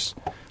meters,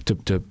 to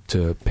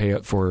pay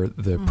up for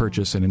the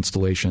purchase and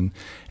installation,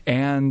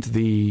 and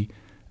the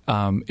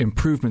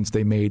improvements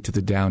they made to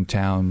the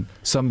downtown,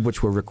 some of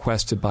which were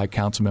requested by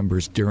council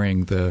members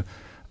during the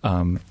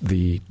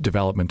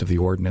development of the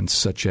ordinance,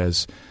 such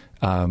as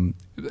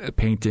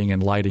painting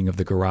and lighting of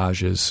the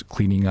garages,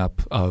 cleaning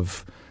up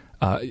of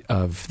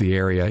the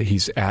area.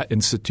 He's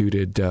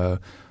instituted a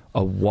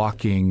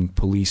walking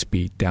police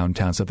beat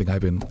downtown, something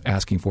I've been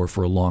asking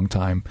for a long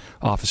time.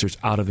 Officers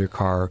out of their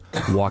car,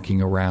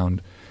 walking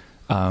around.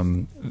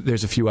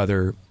 There's a few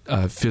other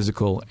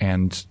physical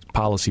and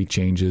policy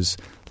changes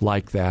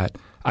like that.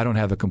 I don't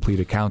have a complete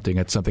accounting.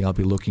 It's something I'll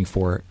be looking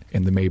for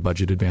in the May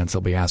budget advance.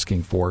 I'll be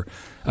asking for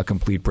a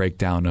complete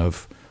breakdown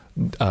of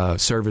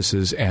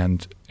services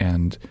and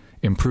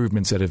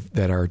improvements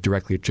that are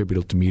directly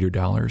attributable to meter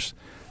dollars.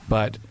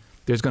 But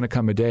there's going to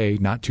come a day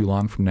not too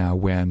long from now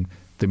when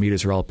the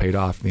meters are all paid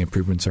off and the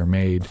improvements are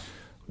made.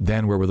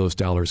 Then where will those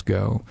dollars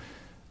go?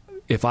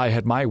 if I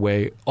had my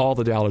way, all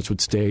the dollars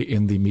would stay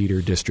in the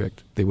meter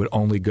district. They would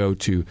only go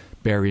to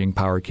burying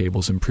power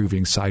cables,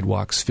 improving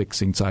sidewalks,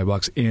 fixing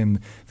sidewalks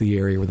in the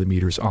area where the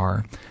meters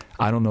are.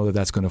 I don't know that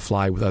that's going to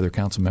fly with other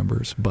council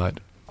members, but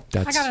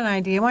that's... I got an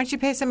idea. Why don't you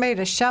pay somebody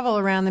to shovel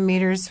around the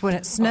meters when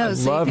it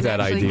snows? I love so you can that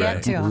actually idea.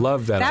 Get to 'em.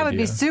 Love that That would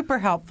idea. be super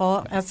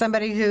helpful as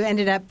somebody who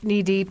ended up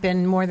knee deep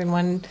in more than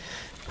one.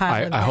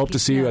 I hope to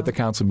see you at the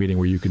council meeting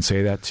where you can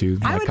say that to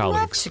my I would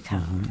colleagues. love to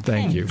come.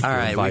 Thank you. All You're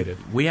right,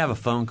 invited. we have a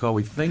phone call.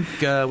 We think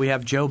we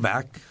have Joe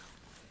back.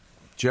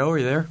 Joe, are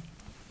you there?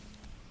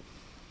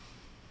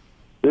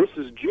 This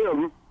is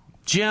Jim.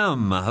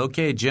 Jim.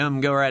 Okay,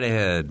 Jim, go right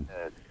ahead.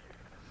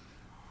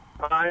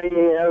 I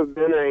have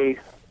been a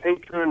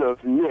patron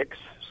of Nick's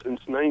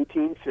since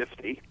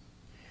 1950,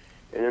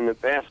 and in the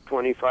past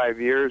 25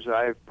 years,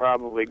 I've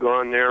probably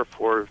gone there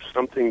for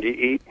something to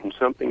eat and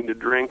something to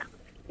drink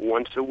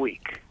once a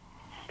week.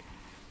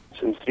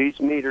 Since these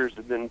meters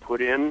have been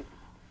put in,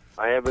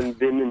 I haven't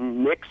been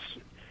in Nick's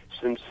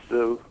since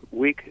the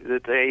week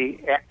that they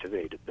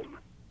activated them.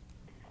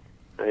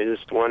 I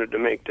just wanted to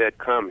make that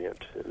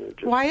comment.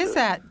 Why is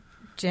that,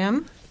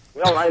 Jim?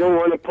 Well, I don't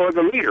want to plug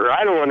a meter.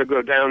 I don't want to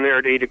go down there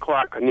at 8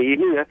 o'clock in the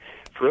evening.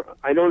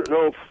 I don't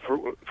know,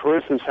 for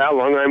instance, how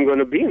long I'm going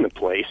to be in the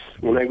place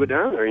when I go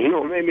down there.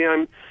 Maybe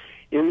I'm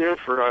in there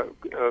for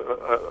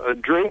a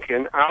drink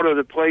and out of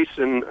the place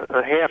in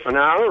a half an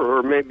hour,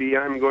 or maybe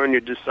I'm going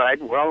to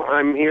decide, well,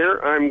 I'm here,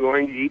 I'm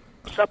going to eat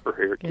supper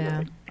here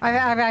tonight.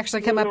 Yeah, I've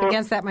actually come up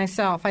against that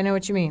myself. I know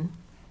what you mean.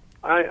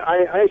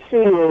 I see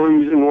no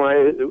reason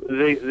why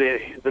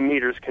the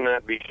meters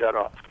cannot be shut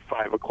off at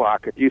 5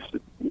 o'clock. It used to,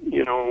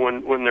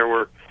 when there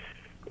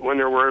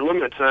were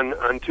limits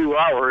on 2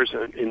 hours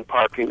in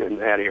parking in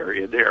that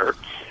area there,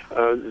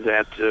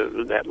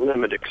 that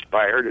limit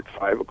expired at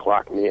 5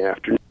 o'clock in the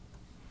afternoon.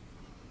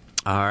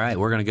 All right,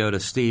 we're going to go to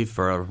Steve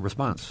for a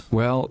response.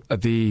 Well,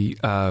 the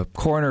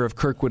corner of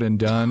Kirkwood and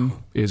Dunn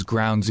is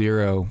ground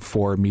zero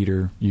for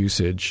meter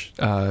usage.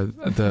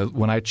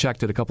 When I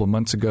checked it a couple of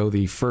months ago,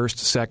 the 1st,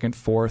 2nd,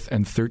 4th,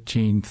 and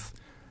 13th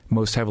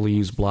most heavily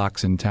used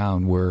blocks in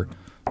town were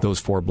those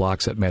 4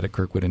 blocks that met at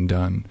Kirkwood and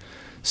Dunn.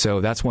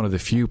 So that's one of the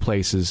few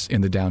places in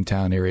the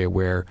downtown area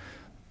where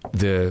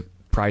the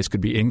price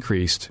could be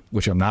increased,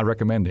 which I'm not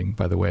recommending,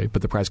 by the way,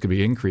 but the price could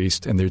be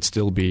increased and there'd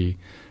still be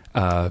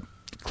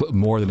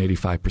more than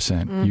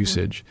 85%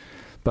 usage.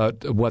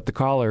 But what the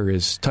caller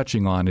is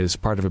touching on is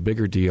part of a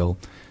bigger deal.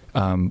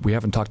 We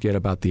haven't talked yet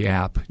about the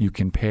app. You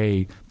can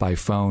pay by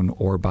phone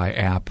or by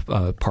app.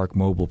 Park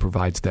Mobile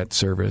provides that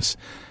service.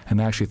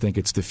 And I actually think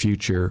it's the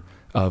future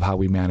of how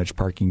we manage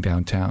parking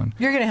downtown.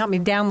 You're going to help me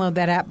download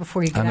that app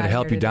before you get out of here. I'm going to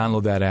help you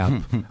download that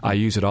app. I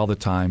use it all the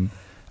time.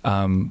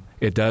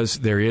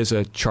 There is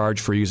a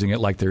charge for using it,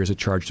 like there is a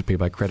charge to pay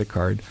by credit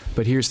card.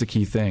 But here's the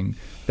key thing.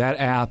 That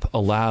app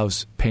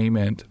allows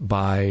payment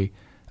by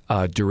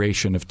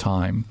duration of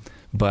time.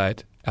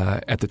 But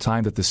at the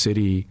time that the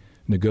city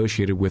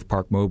negotiated with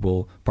Park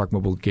Mobile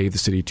gave the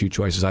city 2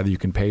 choices. Either you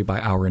can pay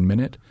by hour and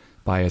minute,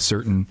 by a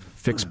certain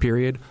fixed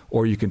period,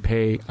 or you can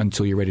pay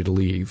until you're ready to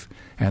leave.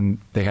 And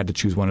they had to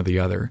choose one or the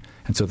other.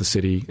 And so the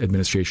city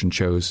administration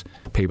chose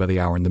pay by the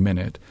hour and the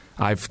minute.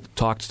 I've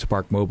talked to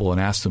Park Mobile and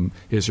asked them,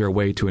 is there a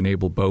way to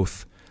enable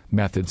both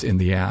methods in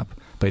the app?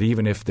 But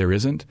even if there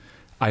isn't,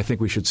 I think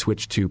we should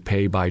switch to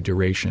pay by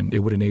duration. It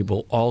would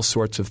enable all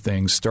sorts of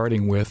things,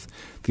 starting with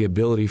the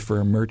ability for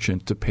a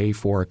merchant to pay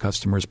for a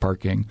customer's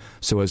parking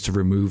so as to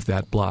remove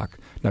that block.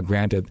 Now,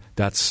 granted,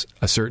 that's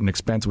a certain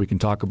expense. We can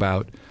talk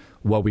about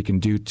what we can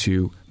do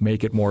to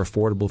make it more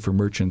affordable for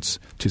merchants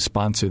to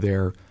sponsor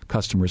their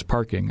customers'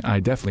 parking.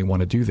 I definitely want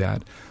to do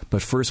that.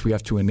 But first, we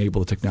have to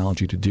enable the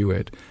technology to do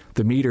it.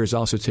 The meters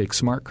also take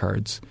smart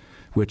cards,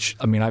 which,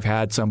 I've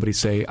had somebody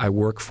say, I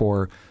work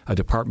for a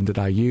department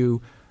at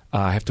IU.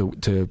 I have to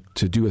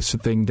do a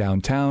thing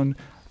downtown.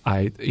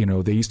 They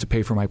used to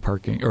pay for my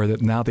parking, or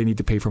that now they need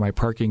to pay for my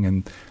parking,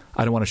 and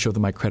I don't want to show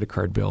them my credit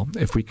card bill.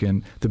 If we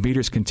can, the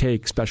meters can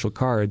take special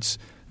cards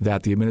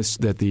that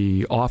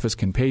the office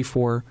can pay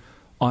for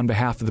on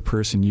behalf of the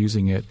person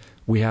using it.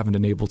 We haven't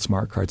enabled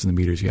smart cards in the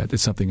meters yet.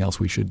 It's something else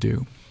we should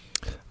do.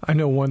 I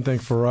know one thing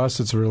for us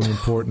that's really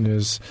important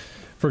is,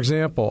 for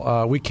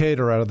example, we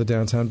cater out of the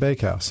Downtown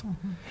Bakehouse,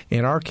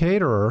 and our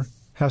caterer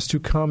has to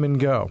come and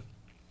go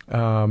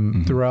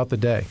throughout the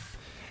day.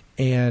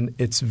 And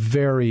it's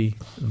very,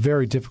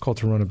 very difficult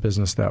to run a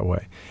business that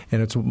way.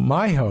 And it's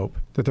my hope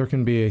that there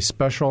can be a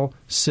special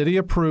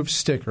city-approved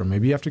sticker.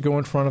 Maybe you have to go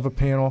in front of a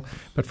panel.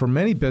 But for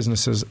many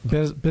business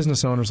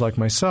owners like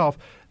myself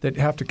that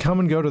have to come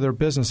and go to their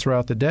business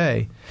throughout the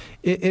day,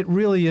 it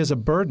really is a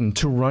burden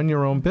to run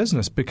your own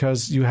business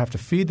because you have to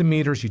feed the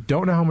meters. You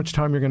don't know how much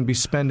time you're going to be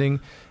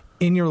spending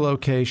in your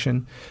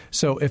location.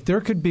 So if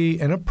there could be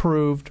an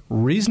approved,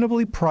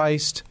 reasonably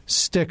priced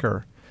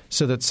sticker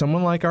so that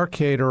someone like our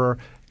caterer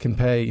can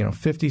pay $50,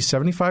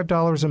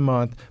 $75 a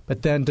month,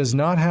 but then does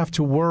not have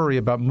to worry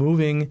about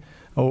moving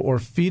or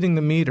feeding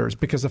the meters,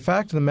 because the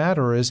fact of the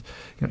matter is,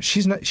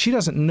 she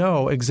doesn't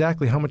know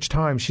exactly how much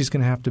time she's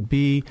going to have to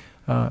be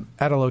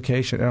at a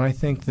location, and I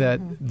think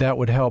that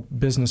would help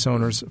business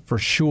owners for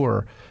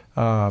sure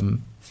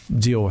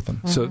deal with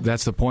them. So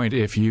that's the point.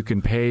 If you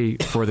can pay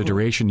for the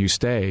duration you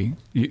stay,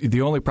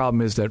 the only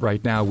problem is that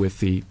right now with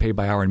the pay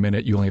by hour and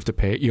minute, you only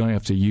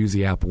have to use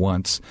the app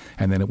once,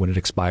 and then when it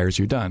expires,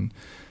 you're done.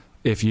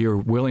 If you're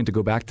willing to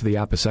go back to the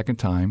app a second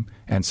time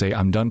and say,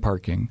 I'm done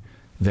parking,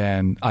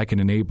 then I can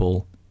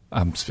enable,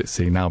 I'm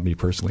saying now me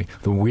personally,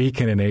 then we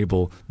can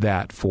enable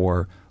that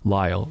for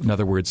Lyle. In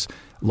other words,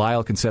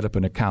 Lyle can set up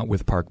an account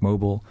with Park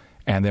Mobile,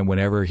 and then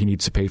whenever he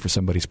needs to pay for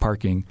somebody's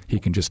parking, he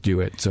can just do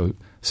it.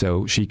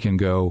 So she can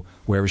go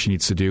wherever she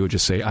needs to do,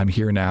 just say, I'm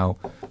here now,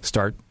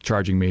 start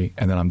charging me,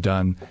 and then I'm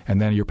done. And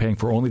then you're paying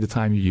for only the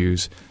time you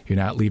use. You're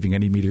not leaving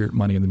any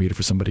money in the meter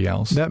for somebody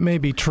else. That may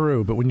be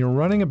true, but when you're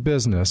running a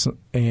business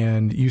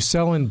and you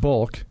sell in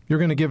bulk, you're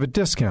going to give a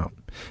discount.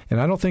 And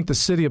I don't think the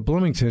city of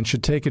Bloomington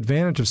should take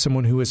advantage of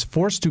someone who is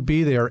forced to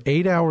be there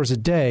 8 hours a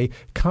day,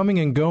 coming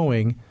and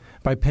going,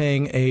 by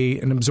paying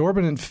an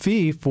exorbitant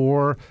fee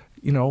for,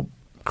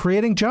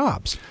 creating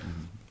jobs.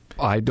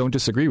 I don't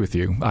disagree with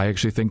you. I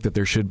actually think that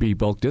there should be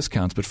bulk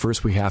discounts, but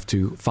first we have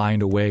to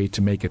find a way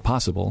to make it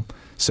possible.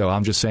 So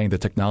I'm just saying the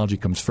technology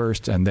comes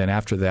first, and then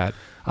after that,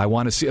 I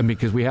want to see,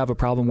 because we have a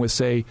problem with,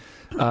 say,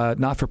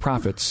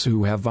 not-for-profits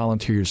who have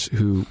volunteers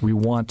who we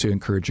want to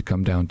encourage to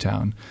come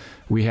downtown.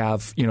 We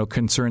have,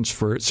 concerns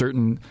for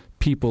certain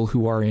people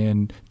who are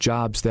in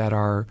jobs that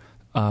are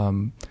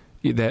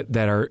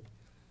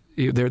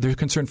they're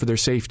concerned for their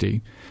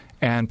safety,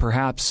 and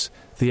perhaps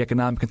the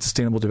Economic and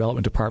Sustainable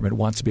Development Department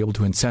wants to be able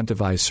to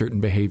incentivize certain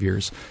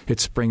behaviors.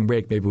 It's spring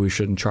break. Maybe we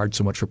shouldn't charge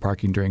so much for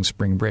parking during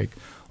spring break.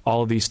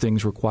 All of these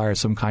things require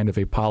some kind of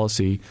a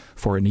policy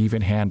for an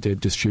even-handed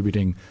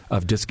distributing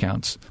of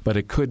discounts. But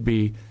it could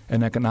be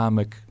an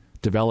economic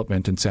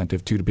development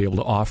incentive to be able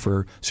to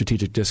offer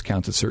strategic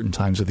discounts at certain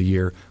times of the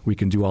year. We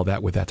can do all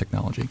that with that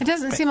technology. It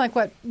doesn't seem like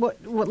what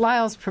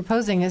Lyle's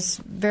proposing is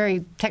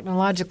very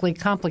technologically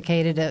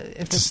complicated.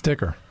 It's a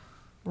sticker.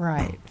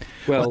 Right.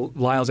 Well,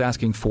 Lyle's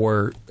asking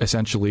for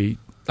essentially,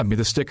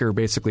 the sticker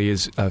basically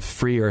is a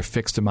free or a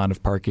fixed amount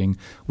of parking.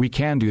 We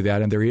can do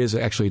that, and there is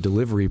actually a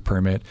delivery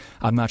permit.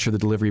 I'm not sure the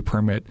delivery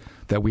permit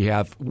that we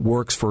have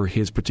works for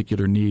his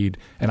particular need,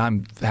 and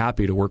I'm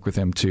happy to work with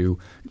him to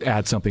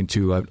add something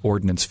to an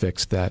ordinance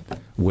fix that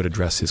would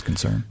address his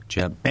concern.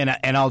 Jeb? And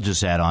I'll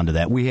just add on to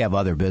that. We have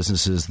other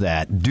businesses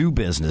that do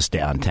business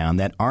downtown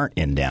that aren't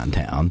in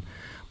downtown,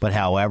 but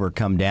however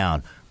come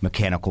down,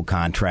 mechanical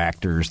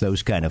contractors,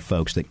 those kind of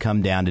folks that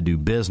come down to do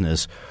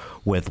business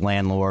with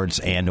landlords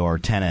and or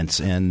tenants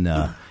in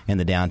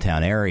the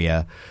downtown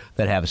area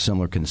that have a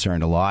similar concern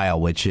to Lyle,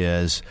 which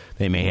is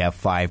they may have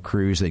 5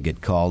 crews that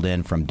get called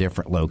in from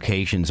different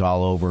locations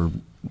all over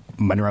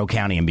Monroe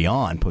County and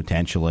beyond,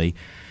 potentially,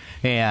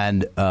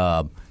 and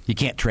you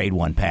can't trade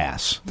one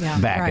pass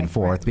back and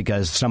forth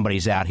because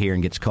somebody's out here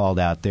and gets called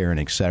out there and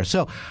et cetera.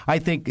 So I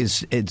think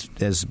it's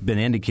has been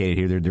indicated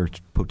here there's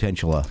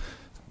potential.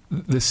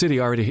 The city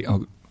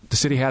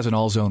has an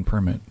all-zone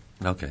permit.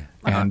 Okay.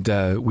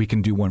 And we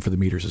can do one for the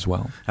meters as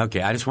well.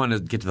 Okay. I just wanted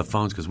to get to the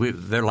phones because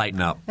they're lighting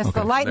up. It's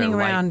the lightning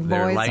round, boys.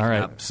 They're lighting All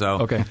right. up.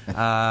 So, okay.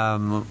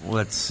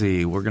 Let's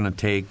see. We're going to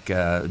take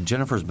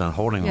Jennifer's been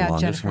holding the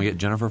longest. Can we get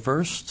Jennifer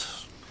first?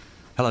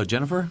 Hello,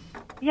 Jennifer.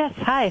 Yes.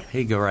 Hi.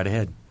 Hey, go right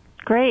ahead.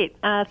 Great.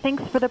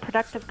 Thanks for the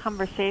productive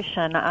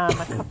conversation. A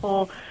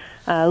couple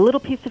little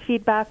piece of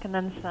feedback and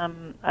then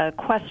some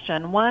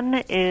question.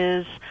 One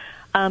is,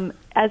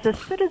 as a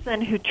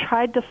citizen who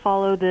tried to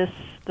follow the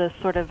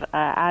sort of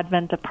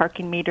advent of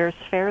parking meters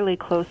fairly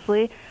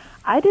closely,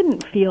 I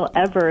didn't feel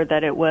ever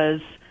that it was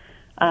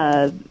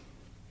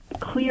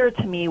clear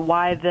to me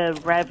why the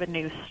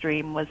revenue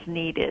stream was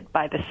needed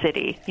by the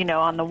city.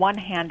 On the one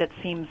hand, it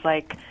seems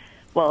like,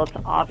 well, it's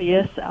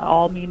obvious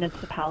all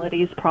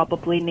municipalities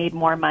probably need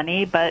more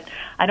money, but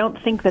I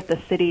don't think that the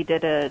city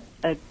did a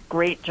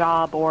great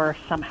job, or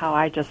somehow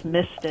I just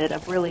missed it,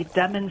 of really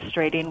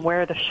demonstrating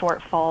where the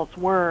shortfalls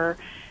were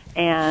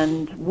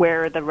and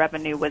where the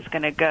revenue was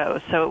going to go.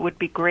 So it would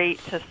be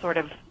great to sort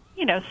of,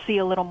 see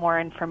a little more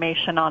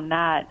information on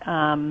that,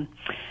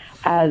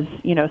 as,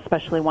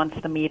 especially once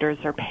the meters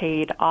are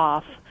paid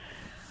off.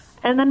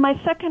 And then my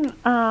second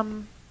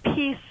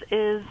piece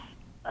is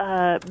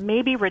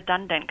maybe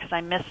redundant because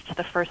I missed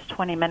the first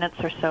 20 minutes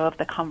or so of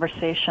the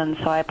conversation,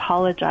 so I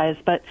apologize.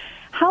 But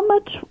how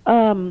much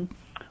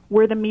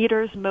were the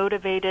meters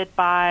motivated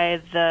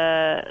by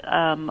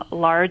the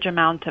large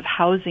amount of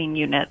housing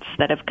units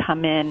that have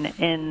come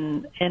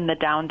in the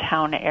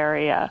downtown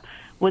area?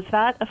 Was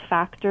that a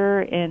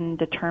factor in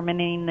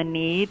determining the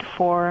need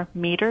for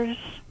meters?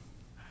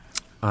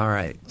 All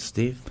right.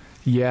 Steve?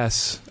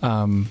 Yes.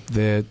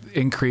 The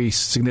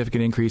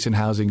significant increase in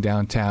housing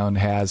downtown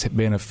has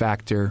been a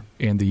factor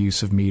in the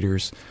use of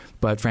meters.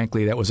 But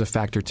frankly, that was a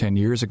factor 10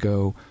 years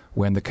ago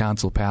when the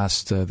council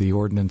passed the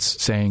ordinance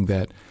saying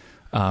that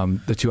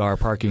the 2-hour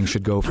parking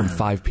should go from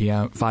 5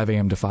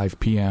 a.m. to 5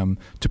 p.m.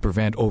 to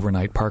prevent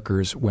overnight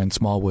parkers when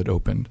Smallwood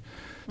opened.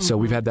 So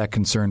we've had that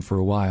concern for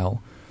a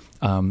while.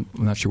 I'm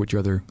not sure what your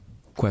other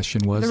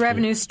question was. The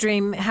revenue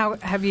stream, how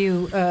have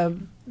you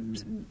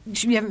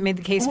haven't made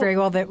the case very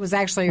well that it was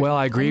actually Well,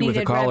 I agree with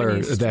the caller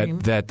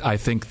that I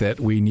think that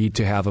we need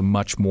to have a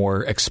much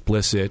more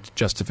explicit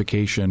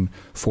justification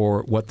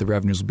for what the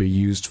revenues will be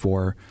used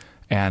for,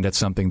 and it's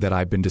something that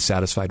I've been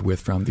dissatisfied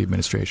with from the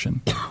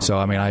administration. So,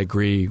 I mean, I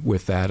agree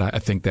with that. I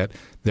think that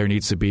there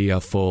needs to be a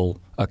full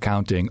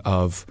accounting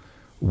of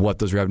what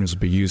those revenues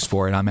will be used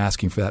for, and I'm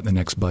asking for that in the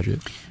next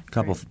budget.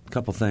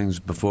 Couple things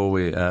before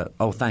we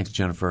thanks,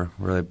 Jennifer.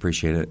 Really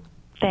appreciate it.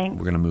 Thanks.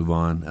 We're going to move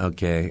on.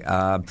 Okay.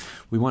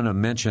 We want to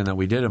mention that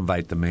we did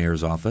invite the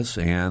mayor's office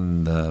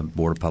and the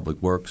Board of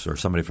Public Works or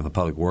somebody from the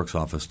Public Works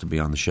office to be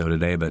on the show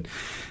today, but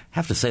I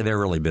have to say they're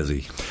really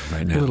busy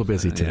right now. A little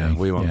busy today. Yeah,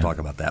 we won't talk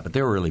about that, but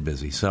they were really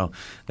busy. So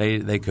they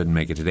couldn't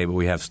make it today, but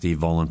we have Steve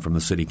Volan from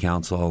the City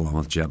Council along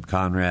with Jeb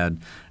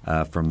Conrad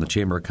from the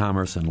Chamber of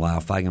Commerce and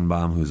Lyle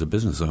Feigenbaum, who's a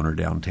business owner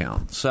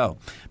downtown. So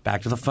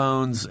back to the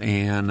phones,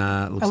 and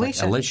looks like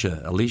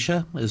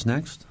Alicia is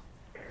next.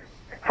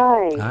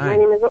 Hi. My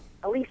name is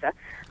Elisa.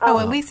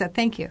 Elisa,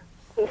 thank you.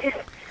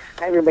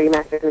 Everybody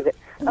masters it.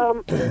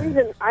 The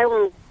reason I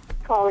was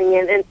calling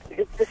in, and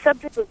the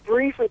subject was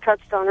briefly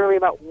touched on earlier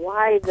about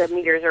why the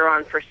meters are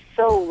on for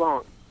so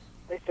long.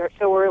 They start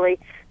so early,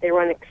 they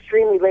run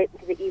extremely late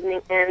into the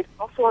evening, and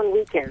also on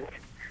weekends.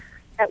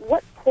 At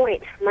what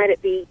point might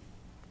it be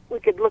we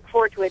could look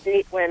forward to a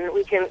date when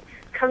we can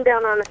come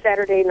down on a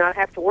Saturday, not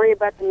have to worry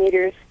about the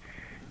meters,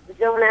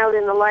 zone out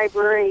in the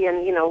library,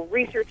 and,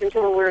 research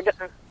until we're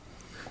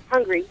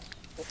hungry,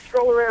 and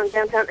stroll around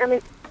downtown? I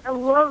mean, I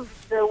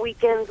love the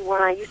weekends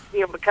when I used to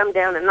be able to come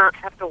down and not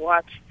have to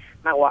watch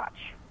my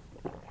watch.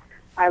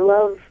 I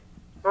love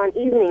on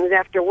evenings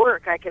after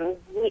work, I can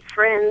meet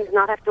friends,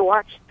 not have to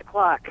watch the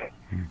clock.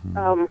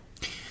 Mm-hmm.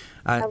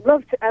 I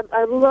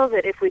love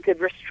it if we could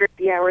restrict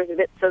the hours a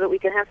bit so that we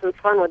can have some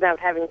fun without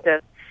having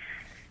to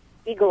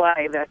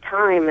eagle-eye the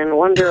time and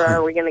wonder,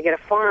 are we going to get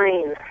a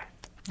fine?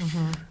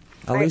 Mm-hmm.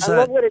 I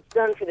love what it's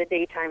done for the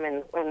daytime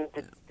and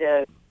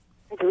the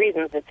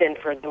reasons it's in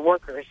for the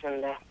workers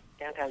and the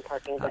downtown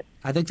parking. But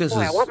I think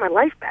I want my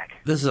life back.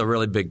 This is a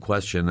really big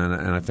question, and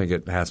I think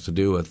it has to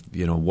do with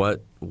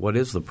what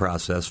is the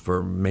process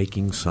for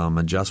making some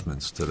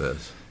adjustments to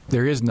this?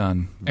 There is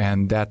none,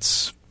 and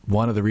that's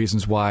one of the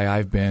reasons why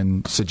I've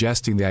been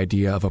suggesting the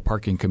idea of a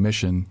parking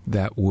commission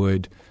that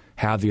would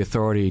have the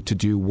authority to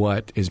do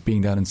what is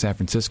being done in San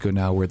Francisco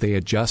now, where they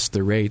adjust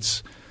the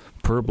rates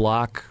per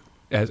block,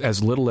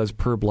 as little as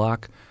per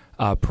block,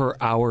 per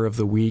hour of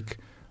the week.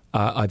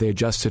 They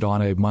adjust it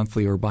on a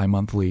monthly or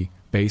bi-monthly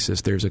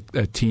basis. There's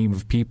a team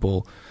of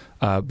people,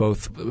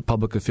 both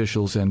public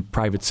officials and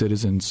private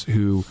citizens,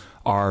 who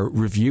are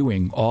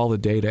reviewing all the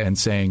data and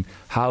saying,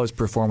 how is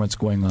performance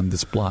going on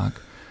this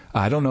block?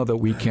 I don't know that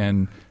we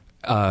can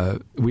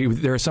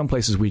there are some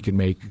places we can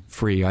make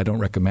free. I don't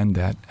recommend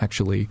that,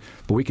 actually.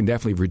 But we can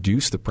definitely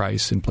reduce the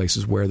price in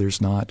places where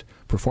there's not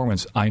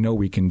performance. I know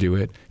we can do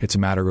it. It's a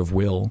matter of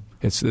will.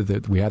 It's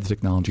that we have the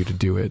technology to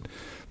do it.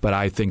 But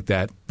I think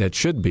that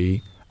should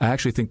be. I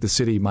actually think the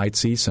city might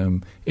see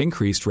some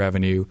increased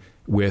revenue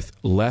with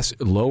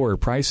lower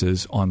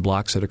prices on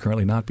blocks that are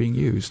currently not being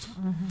used.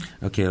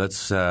 Mm-hmm. Okay,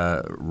 let's.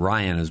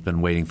 Ryan has been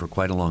waiting for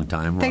quite a long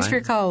time. Thanks Ryan? for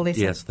your call, Lisa.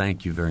 Yes,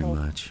 thank you very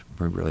much.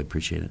 We really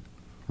appreciate it.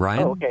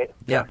 Ryan? Oh, okay.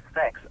 Yeah.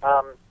 Thanks.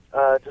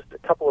 Just a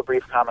couple of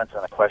brief comments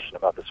and a question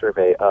about the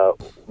survey.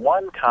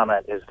 One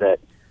comment is that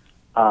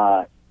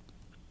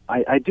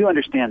I do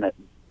understand that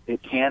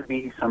it can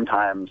be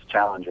sometimes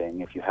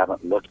challenging if you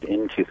haven't looked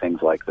into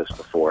things like this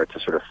before to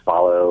sort of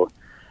follow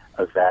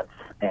events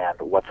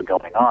and what's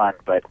going on.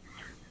 But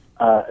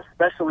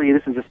this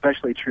is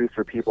especially true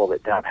for people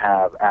that don't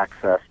have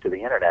access to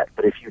the internet.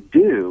 But if you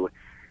do,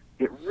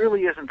 it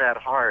really isn't that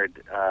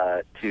hard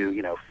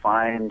to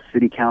find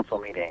city council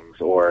meetings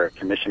or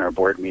commission or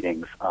board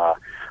meetings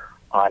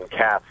on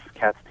CATS.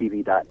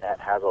 CATSTV.net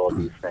has all of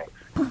these things.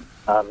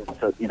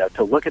 So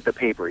to look at the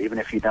paper, even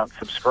if you don't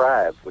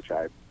subscribe, which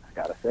I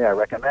got to say I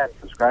recommend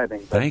subscribing.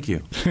 But, thank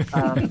you.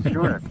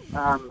 Sure.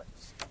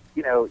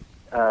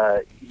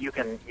 You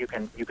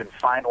can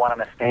find one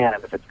on a stand,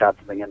 and if it's got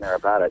something in there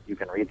about it, you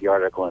can read the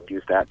article and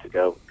use that to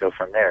go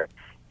from there.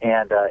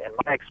 And in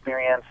my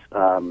experience,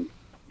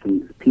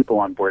 the people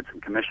on boards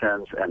and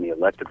commissions and the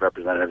elected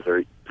representatives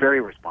are very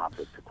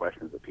responsive to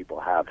questions that people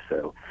have.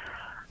 So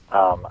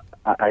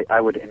I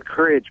would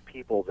encourage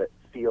people that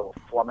feel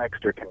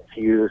flummoxed or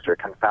confused or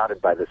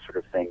confounded by this sort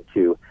of thing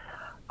to,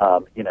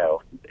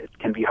 it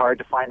can be hard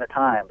to find the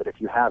time, but if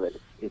you have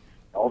it, it's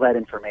all that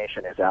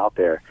information is out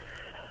there.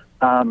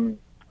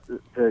 The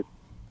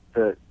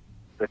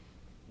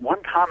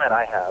one comment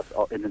I have,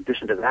 in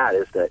addition to that,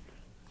 is that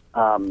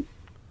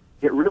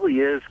it really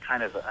is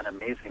kind of an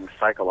amazing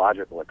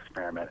psychological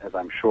experiment, as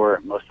I'm sure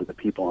most of the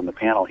people on the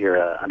panel here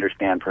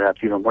understand,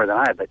 perhaps even more than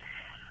I. But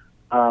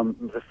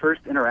the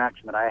first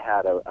interaction that I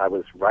had, I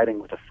was riding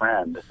with a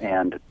friend,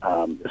 and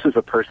this is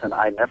a person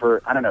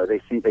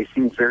they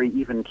seemed very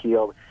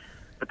even-keeled,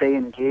 but they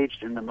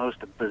engaged in the most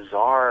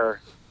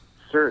bizarre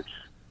search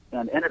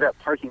and ended up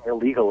parking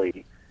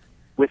illegally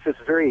with this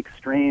very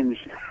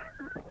strange,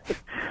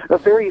 a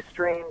very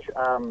strange,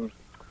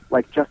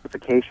 like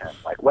justification,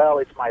 like, well,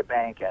 it's my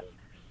bank, and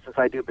since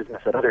I do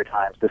business at other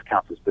times, this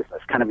counts as business.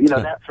 Kind of,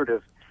 that sort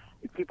of,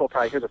 people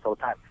probably hear this all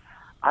the time.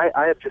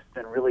 I have just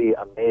been really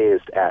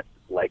amazed at,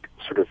 like,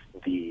 sort of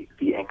the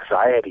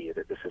anxiety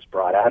that this has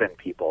brought out in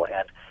people.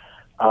 And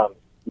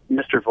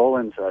Mr.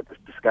 Volan's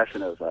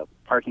discussion of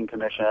parking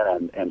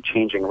commission and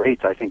changing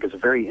rates, I think, is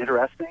very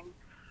interesting.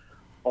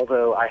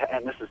 Although,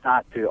 and this is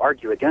not to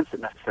argue against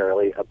it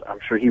necessarily, I'm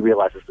sure he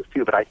realizes this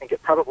too, but I think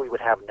it probably would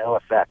have no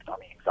effect on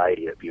the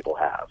anxiety that people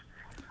have.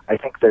 I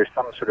think there's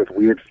some sort of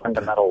weird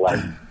fundamental,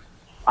 like,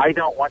 I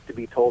don't want to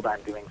be told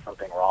I'm doing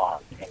something wrong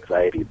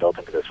anxiety built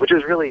into this, which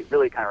is really,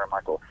 really kind of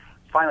remarkable.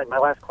 Finally, my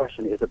last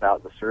question is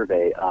about the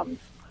survey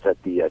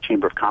that the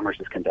Chamber of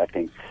Commerce is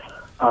conducting.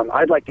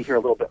 I'd like to hear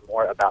a little bit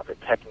more about the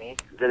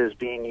technique that is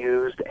being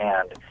used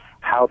and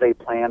how they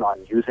plan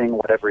on using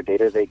whatever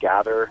data they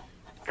gather.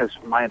 Because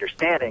my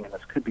understanding, and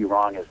this could be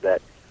wrong, is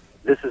that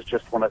this is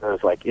just one of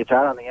those, like, it's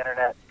out on the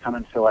internet, come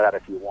and fill it out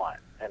if you want.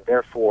 And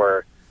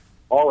therefore,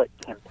 all it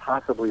can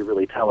possibly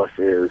really tell us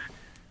is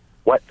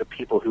what the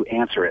people who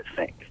answer it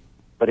think.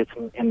 But it's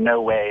in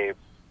no way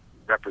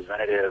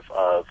representative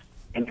of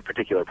any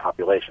particular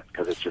population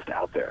because it's just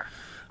out there.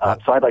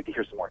 So I'd like to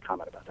hear some more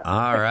comment about that.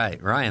 All right.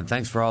 Ryan,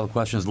 thanks for all the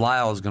questions.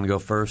 Lyle is going to go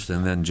first,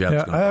 and then Jeff's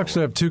going to I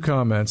actually have two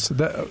comments.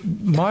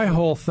 My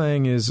whole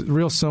thing is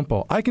real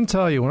simple. I can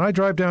tell you, when I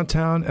drive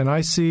downtown and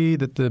I see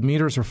that the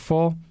meters are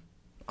full,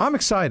 I'm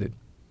excited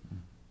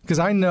because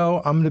I know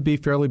I'm going to be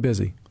fairly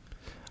busy.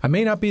 I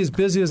may not be as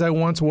busy as I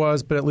once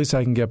was, but at least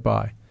I can get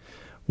by.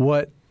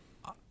 What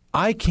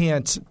I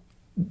can't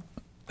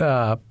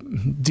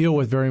deal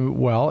with very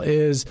well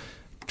is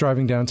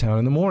driving downtown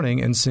in the morning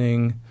and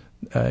seeing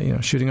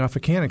shooting off a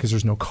cannon because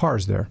there's no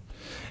cars there.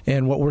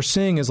 And what we're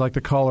seeing is, like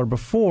the caller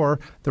before,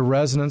 the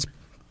residents,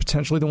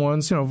 potentially the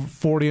ones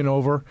 40 and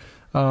over,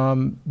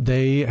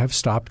 they have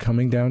stopped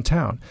coming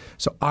downtown.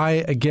 So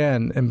I,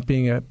 again, am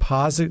being a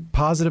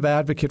positive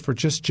advocate for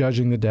just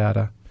judging the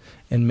data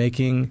and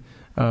making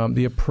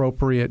the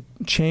appropriate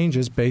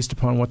changes based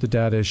upon what the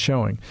data is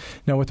showing.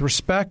 Now, with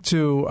respect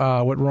to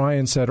what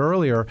Ryan said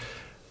earlier,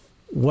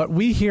 what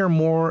we hear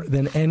more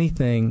than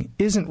anything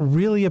isn't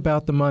really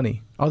about the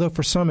money, although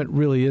for some it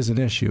really is an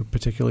issue,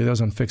 particularly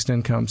those on fixed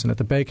incomes. And at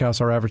the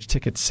Bakehouse, our average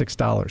ticket's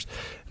 $6.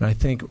 And I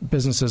think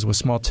businesses with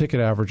small ticket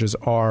averages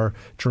are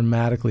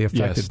dramatically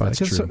affected by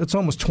it. It's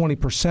almost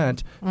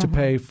 20% to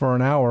pay for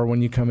an hour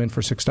when you come in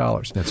for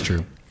 $6. That's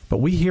true. But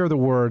we hear the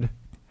word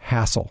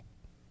hassle.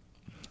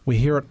 We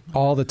hear it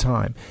all the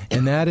time.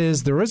 And that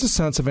is, there is a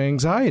sense of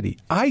anxiety.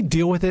 I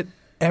deal with it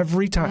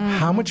every time.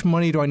 How much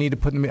money do I need to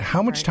put in?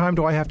 How much time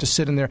do I have to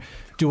sit in there?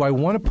 Do I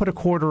want to put a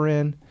quarter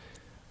in?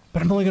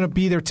 But I'm only going to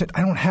be there.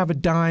 I don't have a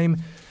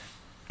dime.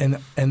 And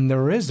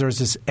there's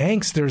this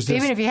angst.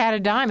 Even if you had a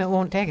dime, it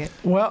won't take it.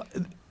 Well,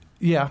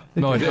 yeah.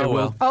 No, it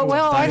will. Oh,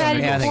 well, I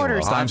had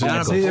quarters.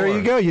 See, there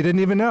you go. You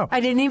didn't even know.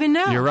 I didn't even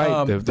know. You're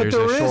right. There's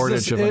a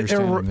shortage of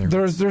understanding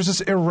there. There's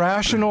this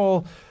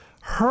irrational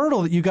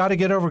hurdle that you got to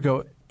get over.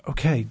 Go,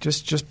 okay,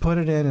 just put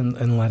it in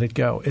and let it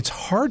go. It's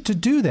hard to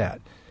do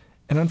that.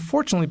 And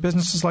unfortunately,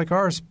 businesses like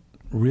ours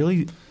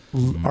really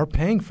are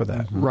paying for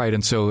that. Right.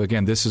 And so,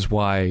 again, this is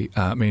why,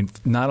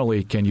 not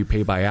only can you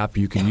pay by app,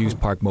 you can use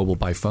Park Mobile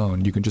by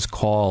phone. You can just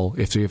call.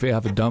 If you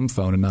have a dumb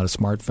phone and not a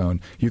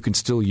smartphone, you can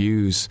still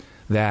use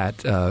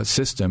that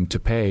system to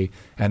pay,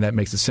 and that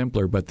makes it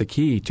simpler. But the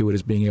key to it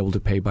is being able to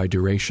pay by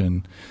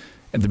duration.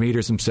 And the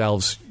meters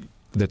themselves,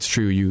 that's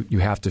true. You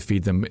have to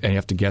feed them, and you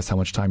have to guess how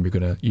much time you're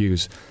going to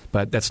use.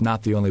 But that's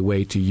not the only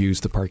way to use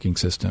the parking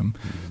system.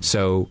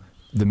 So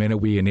the minute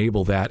we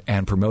enable that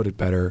and promote it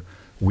better,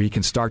 we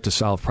can start to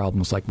solve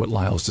problems like what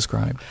Lyle's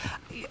described.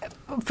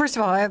 First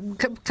of all, a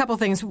couple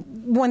things.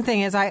 One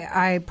thing is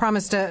I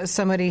promised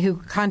somebody who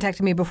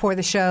contacted me before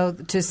the show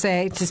to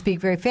speak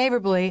very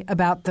favorably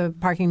about the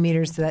parking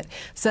meters, that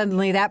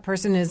suddenly that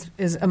person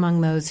is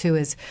among those who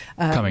is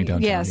coming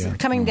downtown. Yes,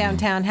 coming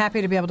downtown,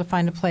 happy to be able to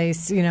find a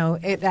place.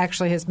 It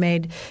actually has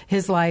made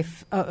his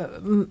life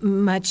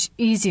much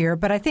easier.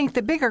 But I think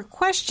the bigger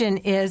question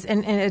is,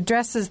 and it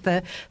addresses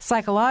the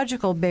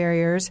psychological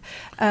barriers,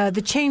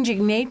 the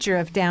changing nature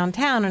of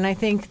downtown. And I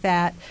think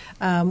that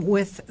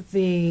with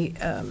the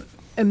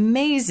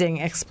amazing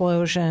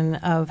explosion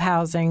of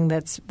housing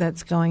that's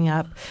going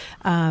up,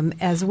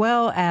 as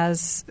well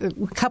as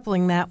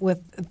coupling that with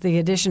the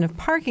addition of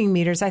parking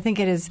meters. I think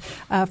it is,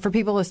 for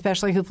people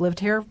especially who've lived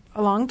here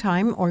a long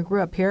time or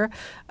grew up here,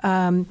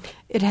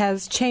 it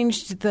has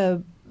changed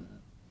the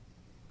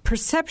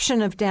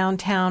perception of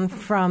downtown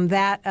from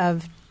that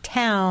of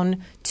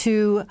town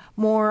to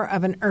more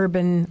of an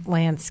urban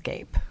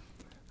landscape.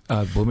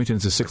 Bloomington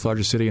is the sixth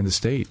largest city in the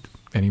state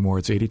anymore.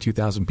 It's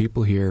 82,000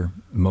 people here,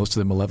 most of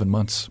them 11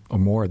 months or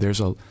more.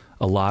 There's a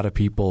lot of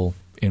people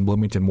in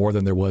Bloomington, more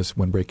than there was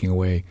when breaking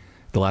away.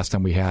 the last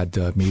time we had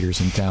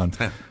meters in town.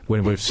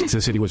 When the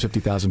city was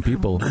 50,000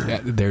 people,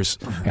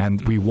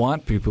 and we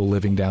want people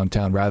living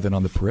downtown rather than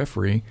on the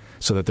periphery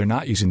so that they're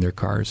not using their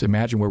cars.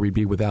 Imagine where we'd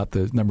be without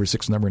the number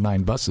 6, number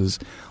 9 buses.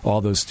 All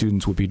those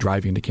students would be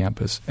driving to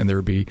campus, and there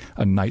would be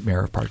a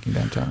nightmare of parking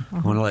downtown. I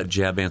want to let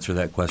Jeb answer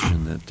that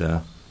question.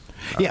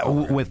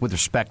 With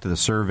respect to the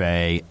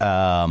survey,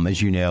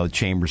 as you know, the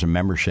Chamber's a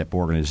membership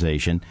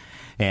organization.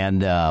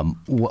 And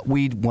what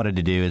we wanted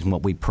to do is, and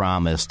what we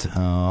promised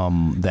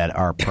that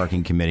our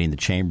parking committee and the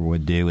Chamber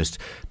would do, is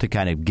to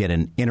kind of get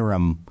an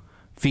interim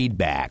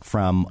feedback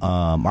from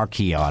our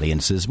key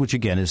audiences, which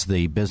again is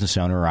the business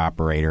owner or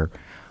operator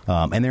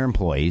and their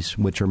employees,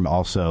 which are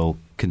also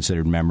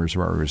considered members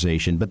of our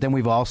organization. But then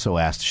we've also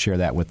asked to share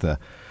that with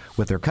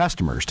their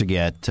customers to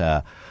get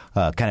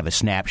kind of a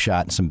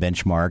snapshot and some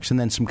benchmarks and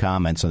then some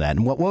comments on that.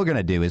 And what we're going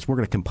to do is we're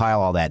going to compile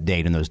all that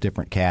data in those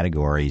different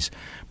categories,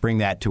 bring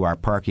that to our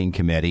parking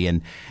committee.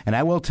 And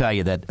I will tell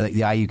you that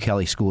the IU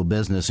Kelley School of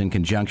Business, in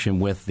conjunction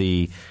with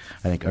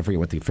I forget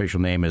what the official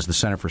name is, the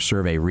Center for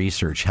Survey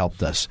Research,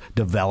 helped us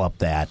develop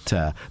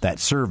that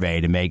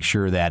survey to make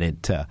sure that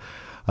it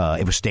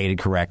was stated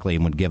correctly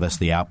and would give us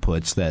the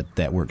outputs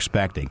that we're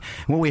expecting.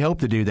 And what we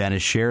hope to do then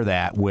is share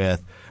that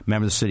with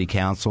members of the City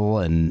Council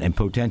and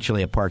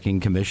potentially a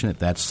parking commission, if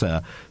that's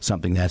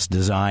something that's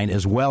designed,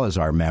 as well as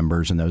our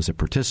members and those that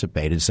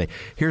participated, to say,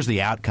 here's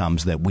the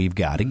outcomes that we've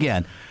got.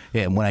 Again,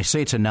 when I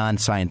say it's a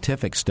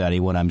non-scientific study,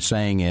 what I'm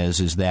saying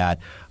is that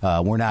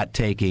we're not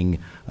taking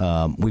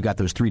we've got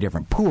those 3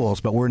 different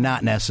pools, but we're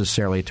not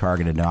necessarily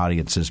targeted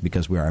audiences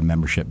because we are a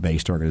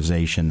membership-based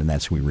organization, and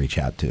that's who we reach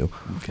out to.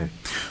 Okay.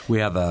 We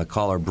have a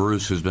caller,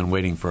 Bruce, who's been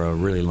waiting for a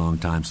really long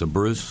time. So,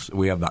 Bruce,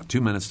 we have about 2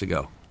 minutes to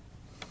go.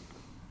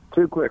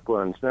 2 quick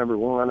ones. Number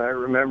one, I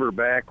remember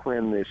back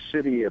when the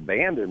city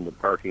abandoned the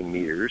parking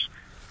meters,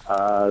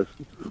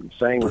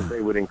 saying that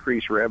they would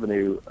increase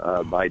revenue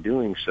by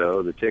doing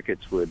so. The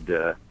tickets would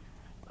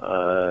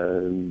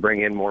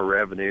bring in more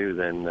revenue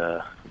than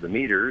the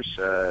meters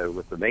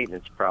with the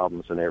maintenance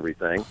problems and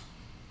everything.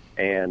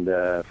 And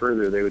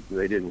further,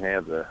 they didn't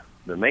have the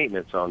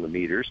maintenance on the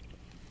meters.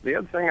 The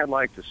other thing I'd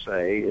like to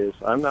say is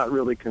I'm not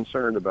really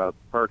concerned about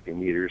parking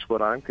meters.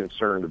 What I'm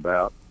concerned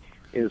about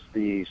is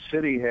the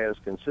city has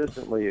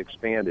consistently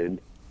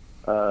expanded,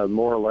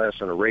 more or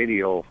less in a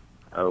radial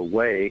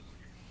way,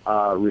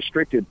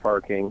 restricted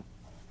parking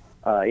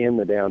in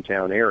the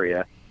downtown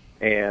area,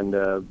 and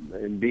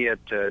be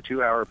it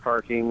 2-hour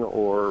parking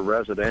or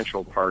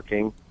residential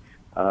parking.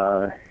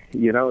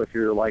 If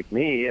you're like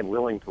me and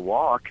willing to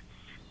walk,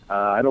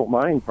 I don't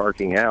mind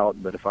parking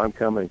out, but if I'm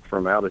coming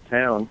from out of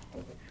town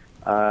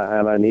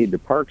and I need to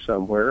park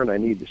somewhere and I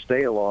need to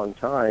stay a long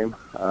time,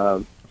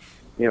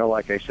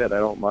 like I said, I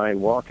don't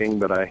mind walking,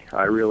 but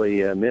I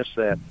really miss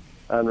that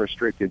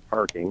unrestricted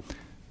parking.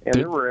 And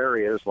there were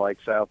areas like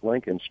South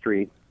Lincoln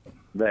Street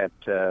that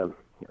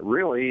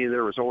really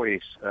there was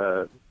always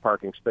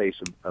parking space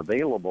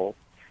available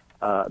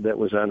that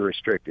was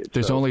unrestricted.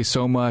 There's only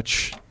so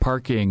much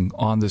parking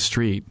on the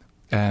street,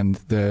 and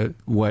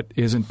what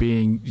isn't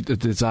being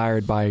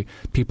desired by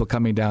people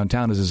coming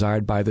downtown is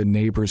desired by the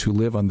neighbors who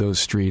live on those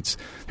streets.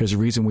 There's a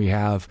reason we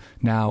have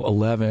now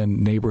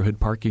 11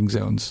 neighborhood parking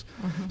zones.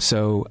 Mm-hmm.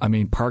 So,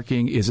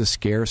 parking is a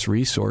scarce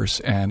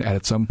resource, and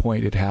at some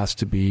point it has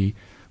to be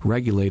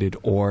regulated,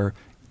 or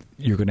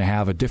you're going to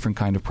have a different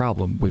kind of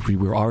problem, which we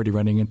were already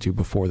running into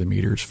before the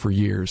meters for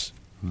years.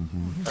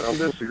 Mm-hmm. I don't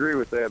disagree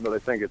with that, but I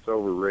think it's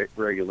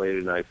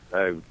over-regulated, and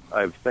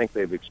I think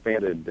they've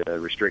expanded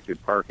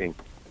restricted parking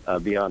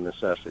beyond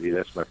necessity.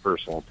 That's my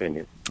personal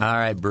opinion. All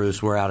right,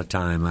 Bruce, we're out of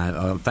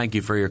time. Thank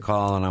you for your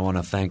call, and I want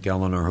to thank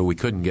Eleanor, who we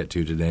couldn't get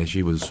to today.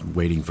 She was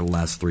waiting for the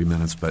last 3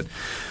 minutes, but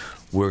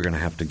we're going to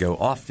have to go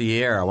off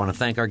the air. I want to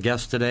thank our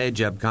guests today,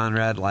 Jeb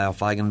Conrad, Lyle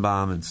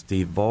Feigenbaum, and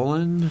Steve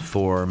Boland.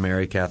 For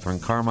Mary Catherine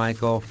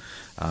Carmichael,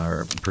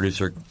 our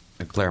producer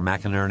Claire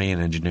McInerney, and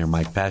engineer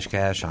Mike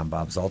Pashkash, I'm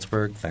Bob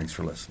Zaltzberg. Thanks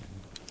for listening.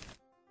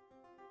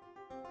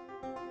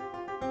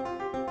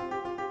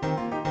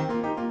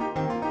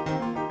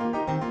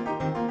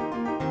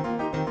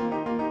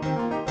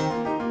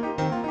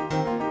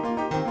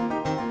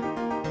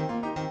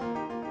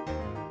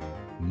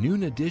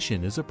 Noon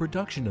Edition is a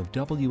production of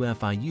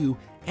WFIU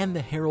and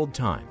the Herald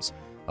Times.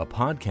 A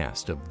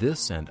podcast of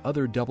this and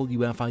other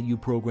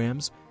WFIU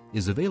programs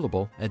is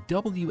available at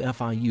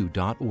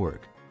WFIU.org.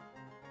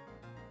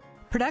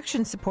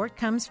 Production support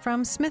comes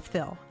from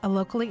Smithville, a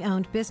locally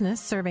owned business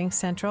serving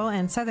central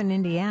and southern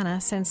Indiana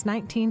since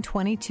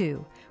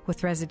 1922,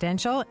 with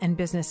residential and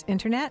business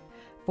internet,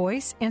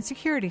 voice, and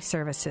security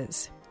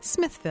services.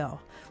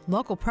 Smithville,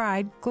 local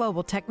pride,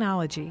 global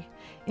technology.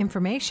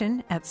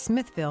 Information at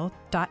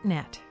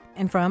smithville.net.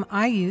 And from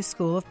IU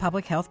School of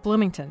Public Health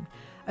Bloomington,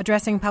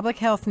 addressing public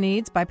health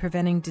needs by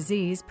preventing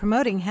disease,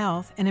 promoting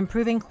health, and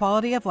improving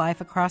quality of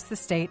life across the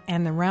state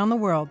and around the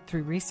world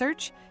through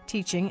research,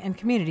 teaching, and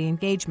community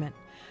engagement.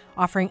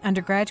 Offering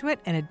undergraduate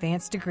and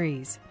advanced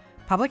degrees.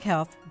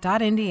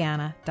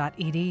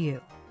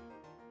 publichealth.indiana.edu.